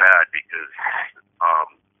too bad because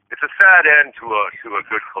it's a sad end to a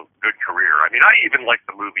good career. I mean, I even like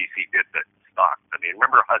the movies he did that sucked. I mean,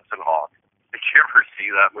 remember Hudson Hawk? Did you ever see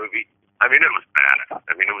that movie? I mean, it was bad.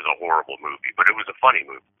 I mean, it was a horrible movie, but it was a funny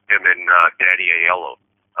movie. Him and Danny Aiello.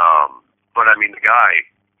 But I mean, the guy,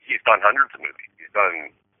 he's done hundreds of movies. He's done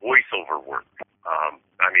voiceover work.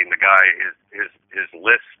 I mean, the guy, his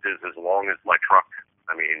list is as long as my truck.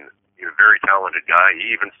 I mean, he was a very talented guy.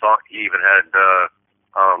 He even had a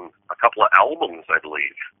couple of albums, I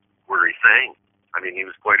believe, where he sang. I mean, he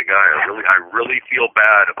was quite a guy. I really feel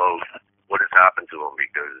bad about what has happened to him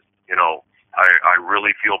because, you know, I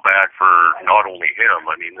really feel bad for not only him.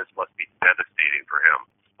 I mean, this must be devastating for him.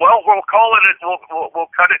 Well, we'll call it.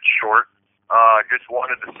 We'll cut it short. Just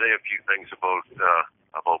wanted to say a few things about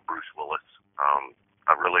Bruce Willis.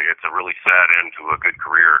 It's a really sad end to a good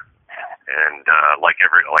career, and I like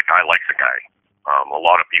the guy. A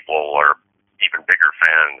lot of people are even bigger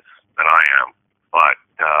fans than I am, but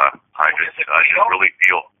I just really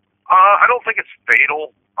feel. I don't think it's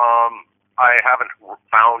fatal. I haven't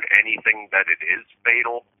found anything that it is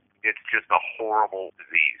fatal. It's just a horrible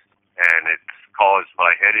disease, and it's caused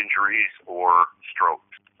by head injuries or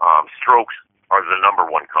strokes. Strokes are the number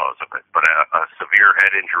one cause of it, but a severe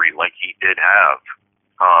head injury like he did have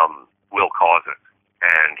will cause it,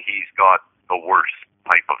 and he's got the worst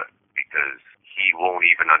type of it because he won't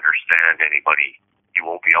even understand anybody. He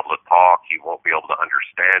won't be able to talk. He won't be able to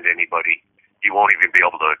understand anybody. He won't even be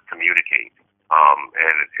able to communicate.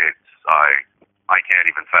 And I can't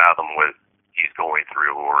even fathom what he's going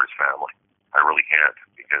through or his family. I really can't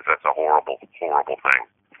because that's a horrible, horrible thing.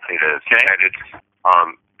 It is, and it's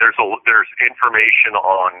there's information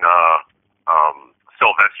on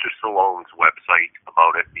Sylvester Stallone's website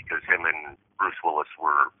about it because him and Bruce Willis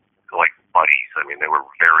were like buddies. I mean, they were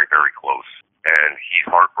very, very close, and he's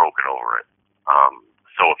heartbroken over it.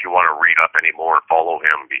 So if you want to read up any more, follow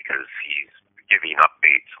him because he's giving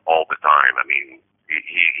updates all the time. I mean,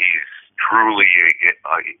 he's truly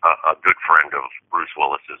a good friend of Bruce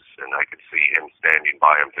Willis's, and I could see him standing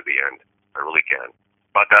by him to the end. I really can.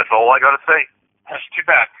 But that's all I got to say. That's too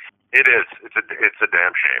bad. It is. It's a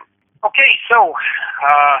damn shame. Okay, so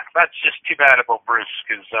that's just too bad about Bruce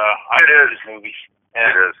because I love his movies. And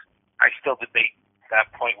it is. I still debate that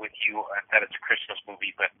point with you that it's a Christmas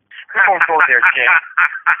movie, but we won't go there, Jay.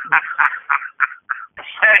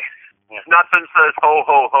 Nothing says ho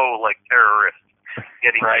ho ho like terrorists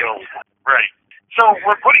getting killed. Right. So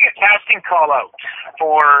we're putting a casting call out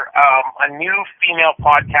for a new female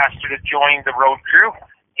podcaster to join the road crew,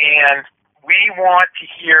 and we want to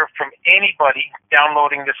hear from anybody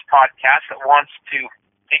downloading this podcast that wants to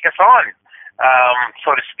take us on,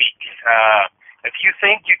 so to speak. If you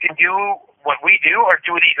think you can do what we do or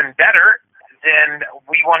do it even better, then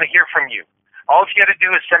we want to hear from you. All you got to do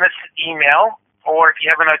is send us an email, or if you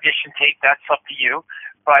have an audition tape, that's up to you.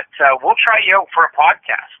 But we'll try you out for a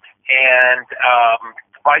podcast. And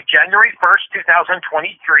by January 1st, 2023,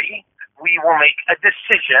 we will make a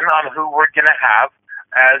decision on who we're going to have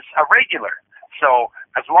as a regular. So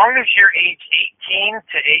as long as you're age 18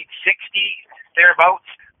 to age 60, thereabouts,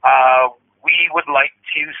 we would like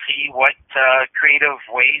to see what creative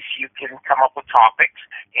ways you can come up with topics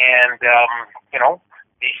and,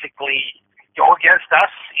 basically go against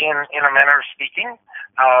us in a manner of speaking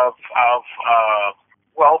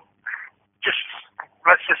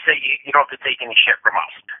let's just say you don't have to take any shit from us.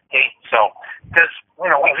 Okay, so because we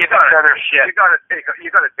give each other shit. You gotta take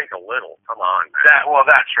a little. Come on, man.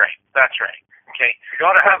 That's right. Okay, you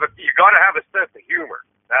gotta have a sense of humor.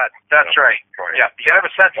 That's right. Yeah, you gotta have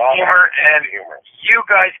a sense of humor, and you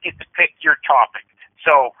guys get to pick your topic.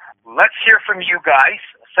 So let's hear from you guys.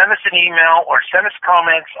 Send us an email or send us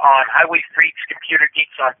comments on HiWay Freeks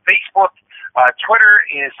ComputerGeeks on Facebook. Twitter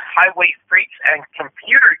is HiWay Freeks and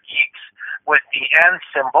ComputerGeeks with the N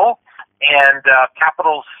symbol, and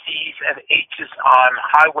capital C's and H's on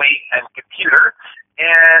highway and computer.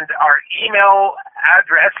 And our email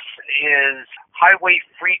address is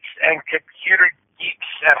HiWayFreeks and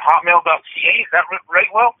ComputerGeeks@hotmail.ca. Is that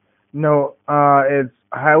right, Will? No, it's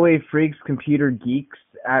HiWayFreeks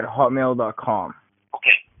ComputerGeeks@hotmail.com.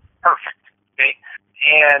 Okay, perfect. Okay,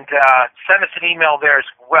 and send us an email there as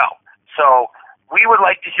well. So we would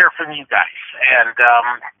like to hear from you guys, and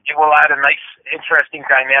it will add a nice, interesting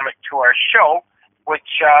dynamic to our show,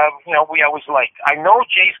 which we always like. I know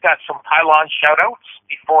Jay's got some pylon shout-outs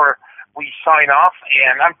before we sign off,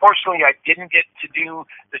 and unfortunately I didn't get to do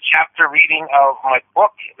the chapter reading of my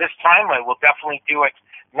book this time. I will definitely do it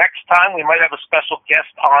next time. We might have a special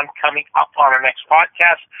guest coming up on our next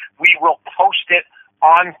podcast. We will post it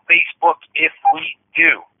on Facebook if we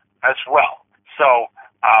do as well. So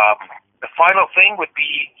the final thing would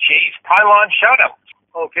be Jay's pylon shout-out.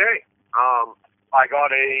 Okay. I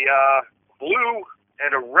got a blue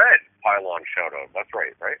and a red pylon shout-out. That's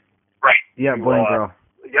right? Right. Yeah, boy and girl.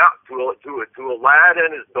 Yeah, to a lad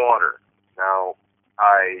and his daughter. Now,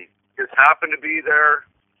 I just happened to be there.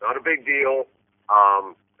 Not a big deal.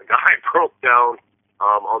 The guy broke down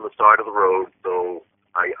on the side of the road, so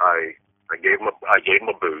I I gave him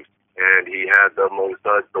a boost, and he had the most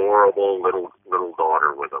adorable little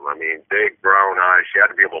daughter with him. I mean, big brown eyes. She had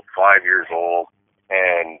to be about 5 years old,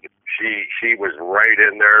 and she was right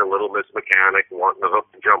in there, little Miss Mechanic, wanting to hook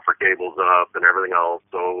the jumper cables up and everything else.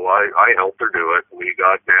 So I helped her do it. We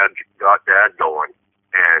got Dad going,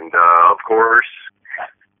 and of course,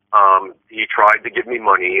 he tried to give me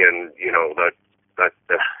money, and you know that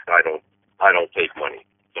I don't take money.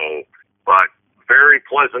 So, but very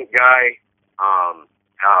pleasant guy.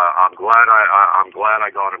 I'm glad I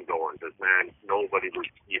got him going, because man, nobody was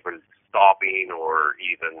even stopping or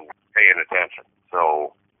even paying attention.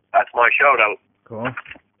 So that's my shout out. Cool.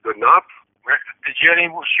 Good enough. Did you have any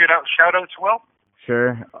shout outs, Will?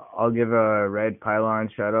 Sure. I'll give a red pylon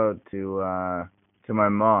shout out to my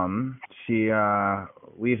mom.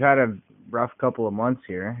 We've had a rough couple of months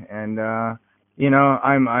here, and you know,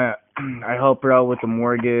 I help her out with the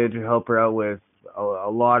mortgage, help her out with a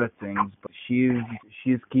lot of things, but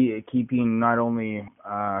she's keeping not only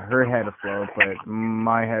her head afloat, but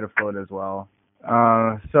my head afloat as well.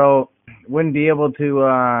 So wouldn't be able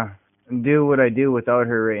to do what I do without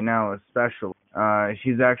her right now, especially.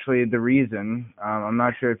 She's actually the reason, I'm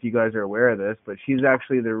not sure if you guys are aware of this, but she's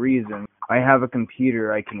actually the reason I have a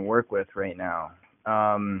computer I can work with right now.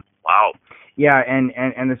 Wow. Yeah,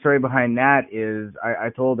 and the story behind that is I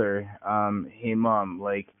told her, hey Mom,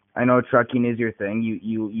 like, I know trucking is your thing.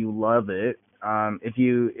 You love it. If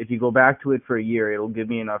you go back to it for a year, it'll give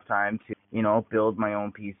me enough time to, you know, build my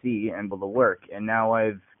own PC and be able to work. And now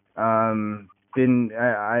I've been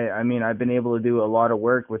I've been able to do a lot of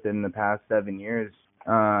work within the past 7 years.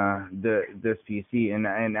 This PC,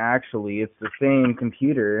 and actually it's the same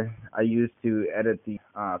computer I used to edit the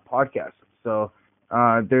podcast. So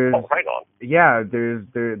there's right on. Yeah,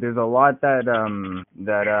 there's a lot that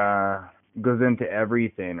goes into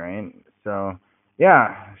everything, right? So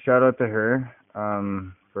yeah, shout out to her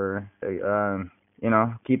for you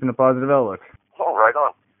know, keeping a positive outlook. Oh, right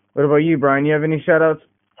on. What about you, Brian? You have any shout outs?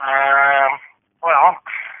 Well,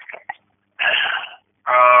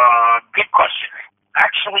 good question.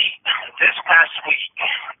 Actually, this past week,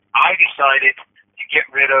 I decided to get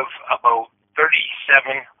rid of about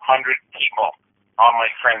 3,700 people on my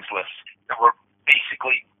friends list that were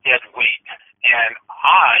basically dead weight. And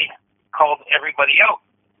I called everybody out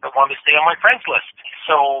that wanted to stay on my friends list.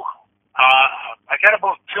 So I got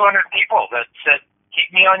about 200 people that said, keep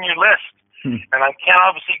me on your list. And I can't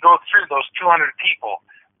obviously go through those 200 people,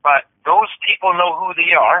 but those people know who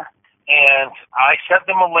they are. And I sent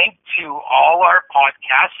them a link to all our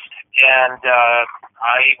podcasts, and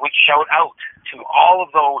I would shout out to all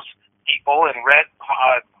of those people in red,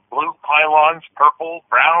 blue pylons, purple,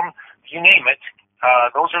 brown, you name it.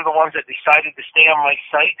 Those are the ones that decided to stay on my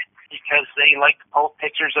site because they like to post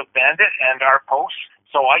pictures of Bandit and our posts.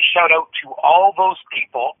 So I shout out to all those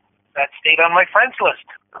people that stayed on my friends list.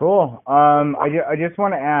 Cool. I just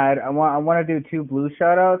want to add, I want to do 2 blue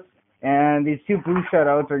shout outs. And these 2 blue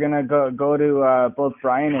shout-outs are going to go to both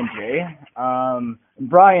Brian and Jay.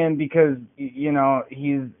 Brian, because, you know,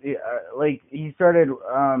 he's, he started,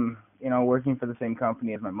 you know, working for the same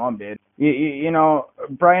company as my mom did. You know,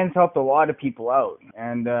 Brian's helped a lot of people out,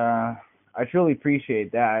 and I truly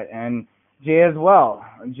appreciate that. And Jay as well.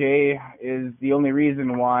 Jay is the only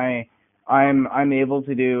reason why I'm able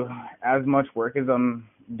to do as much work as I'm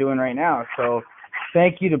doing right now. So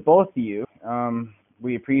thank you to both of you.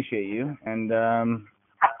 We appreciate you, and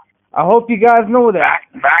I hope you guys know that.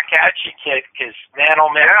 Back at you, kid, because man, oh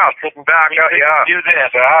man, we couldn't do this.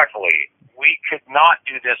 Exactly. We could not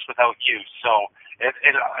do this without you. So,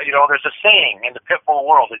 you know, there's a saying in the pitbull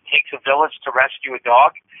world: it takes a village to rescue a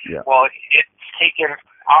dog. Yeah. Well, it's taken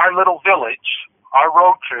our little village, our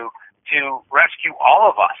road crew, to rescue all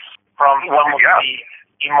of us from some of the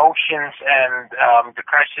emotions and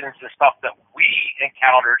depressions and stuff that we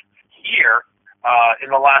encountered here in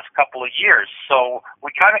the last couple of years. So we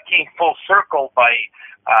kind of came full circle by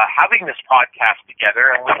having this podcast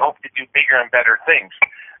together, and we hope to do bigger and better things.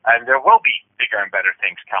 And there will be bigger and better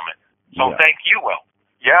things coming. So Thank you, Will.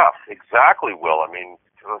 Yeah, exactly, Will. I mean,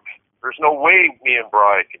 there's no way me and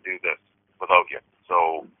Brian could do this without you.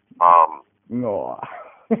 So, No.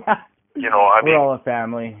 you know, I mean, we're all a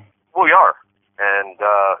family. We are. And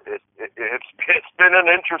it's been an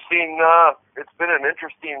interesting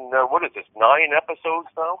what is this, 9 episodes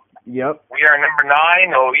now? Yep. We are number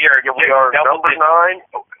 9. Oh, we are number 9.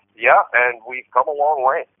 Yeah, and we've come a long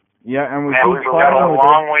way. Yeah, and we've got a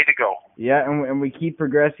long way to go. Yeah, and we keep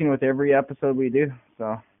progressing with every episode we do.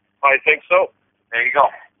 So I think so. There you go.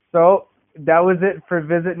 So that was it for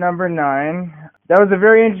visit number 9. That was a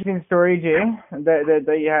very interesting story, Jay,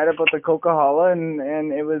 that you had about the coquihalla,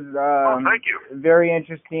 and it was thank you. very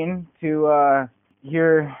interesting to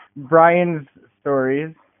hear Brian's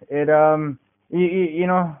stories. It you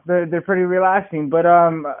know, they're pretty relaxing, but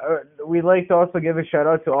we'd like to also give a shout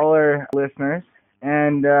out to all our listeners,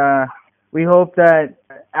 and we hope that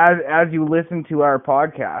as you listen to our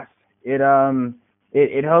podcast,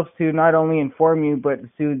 it helps to not only inform you but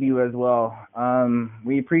soothe you as well.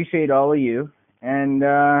 We appreciate all of you, and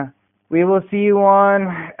we will see you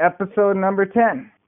on episode number 10.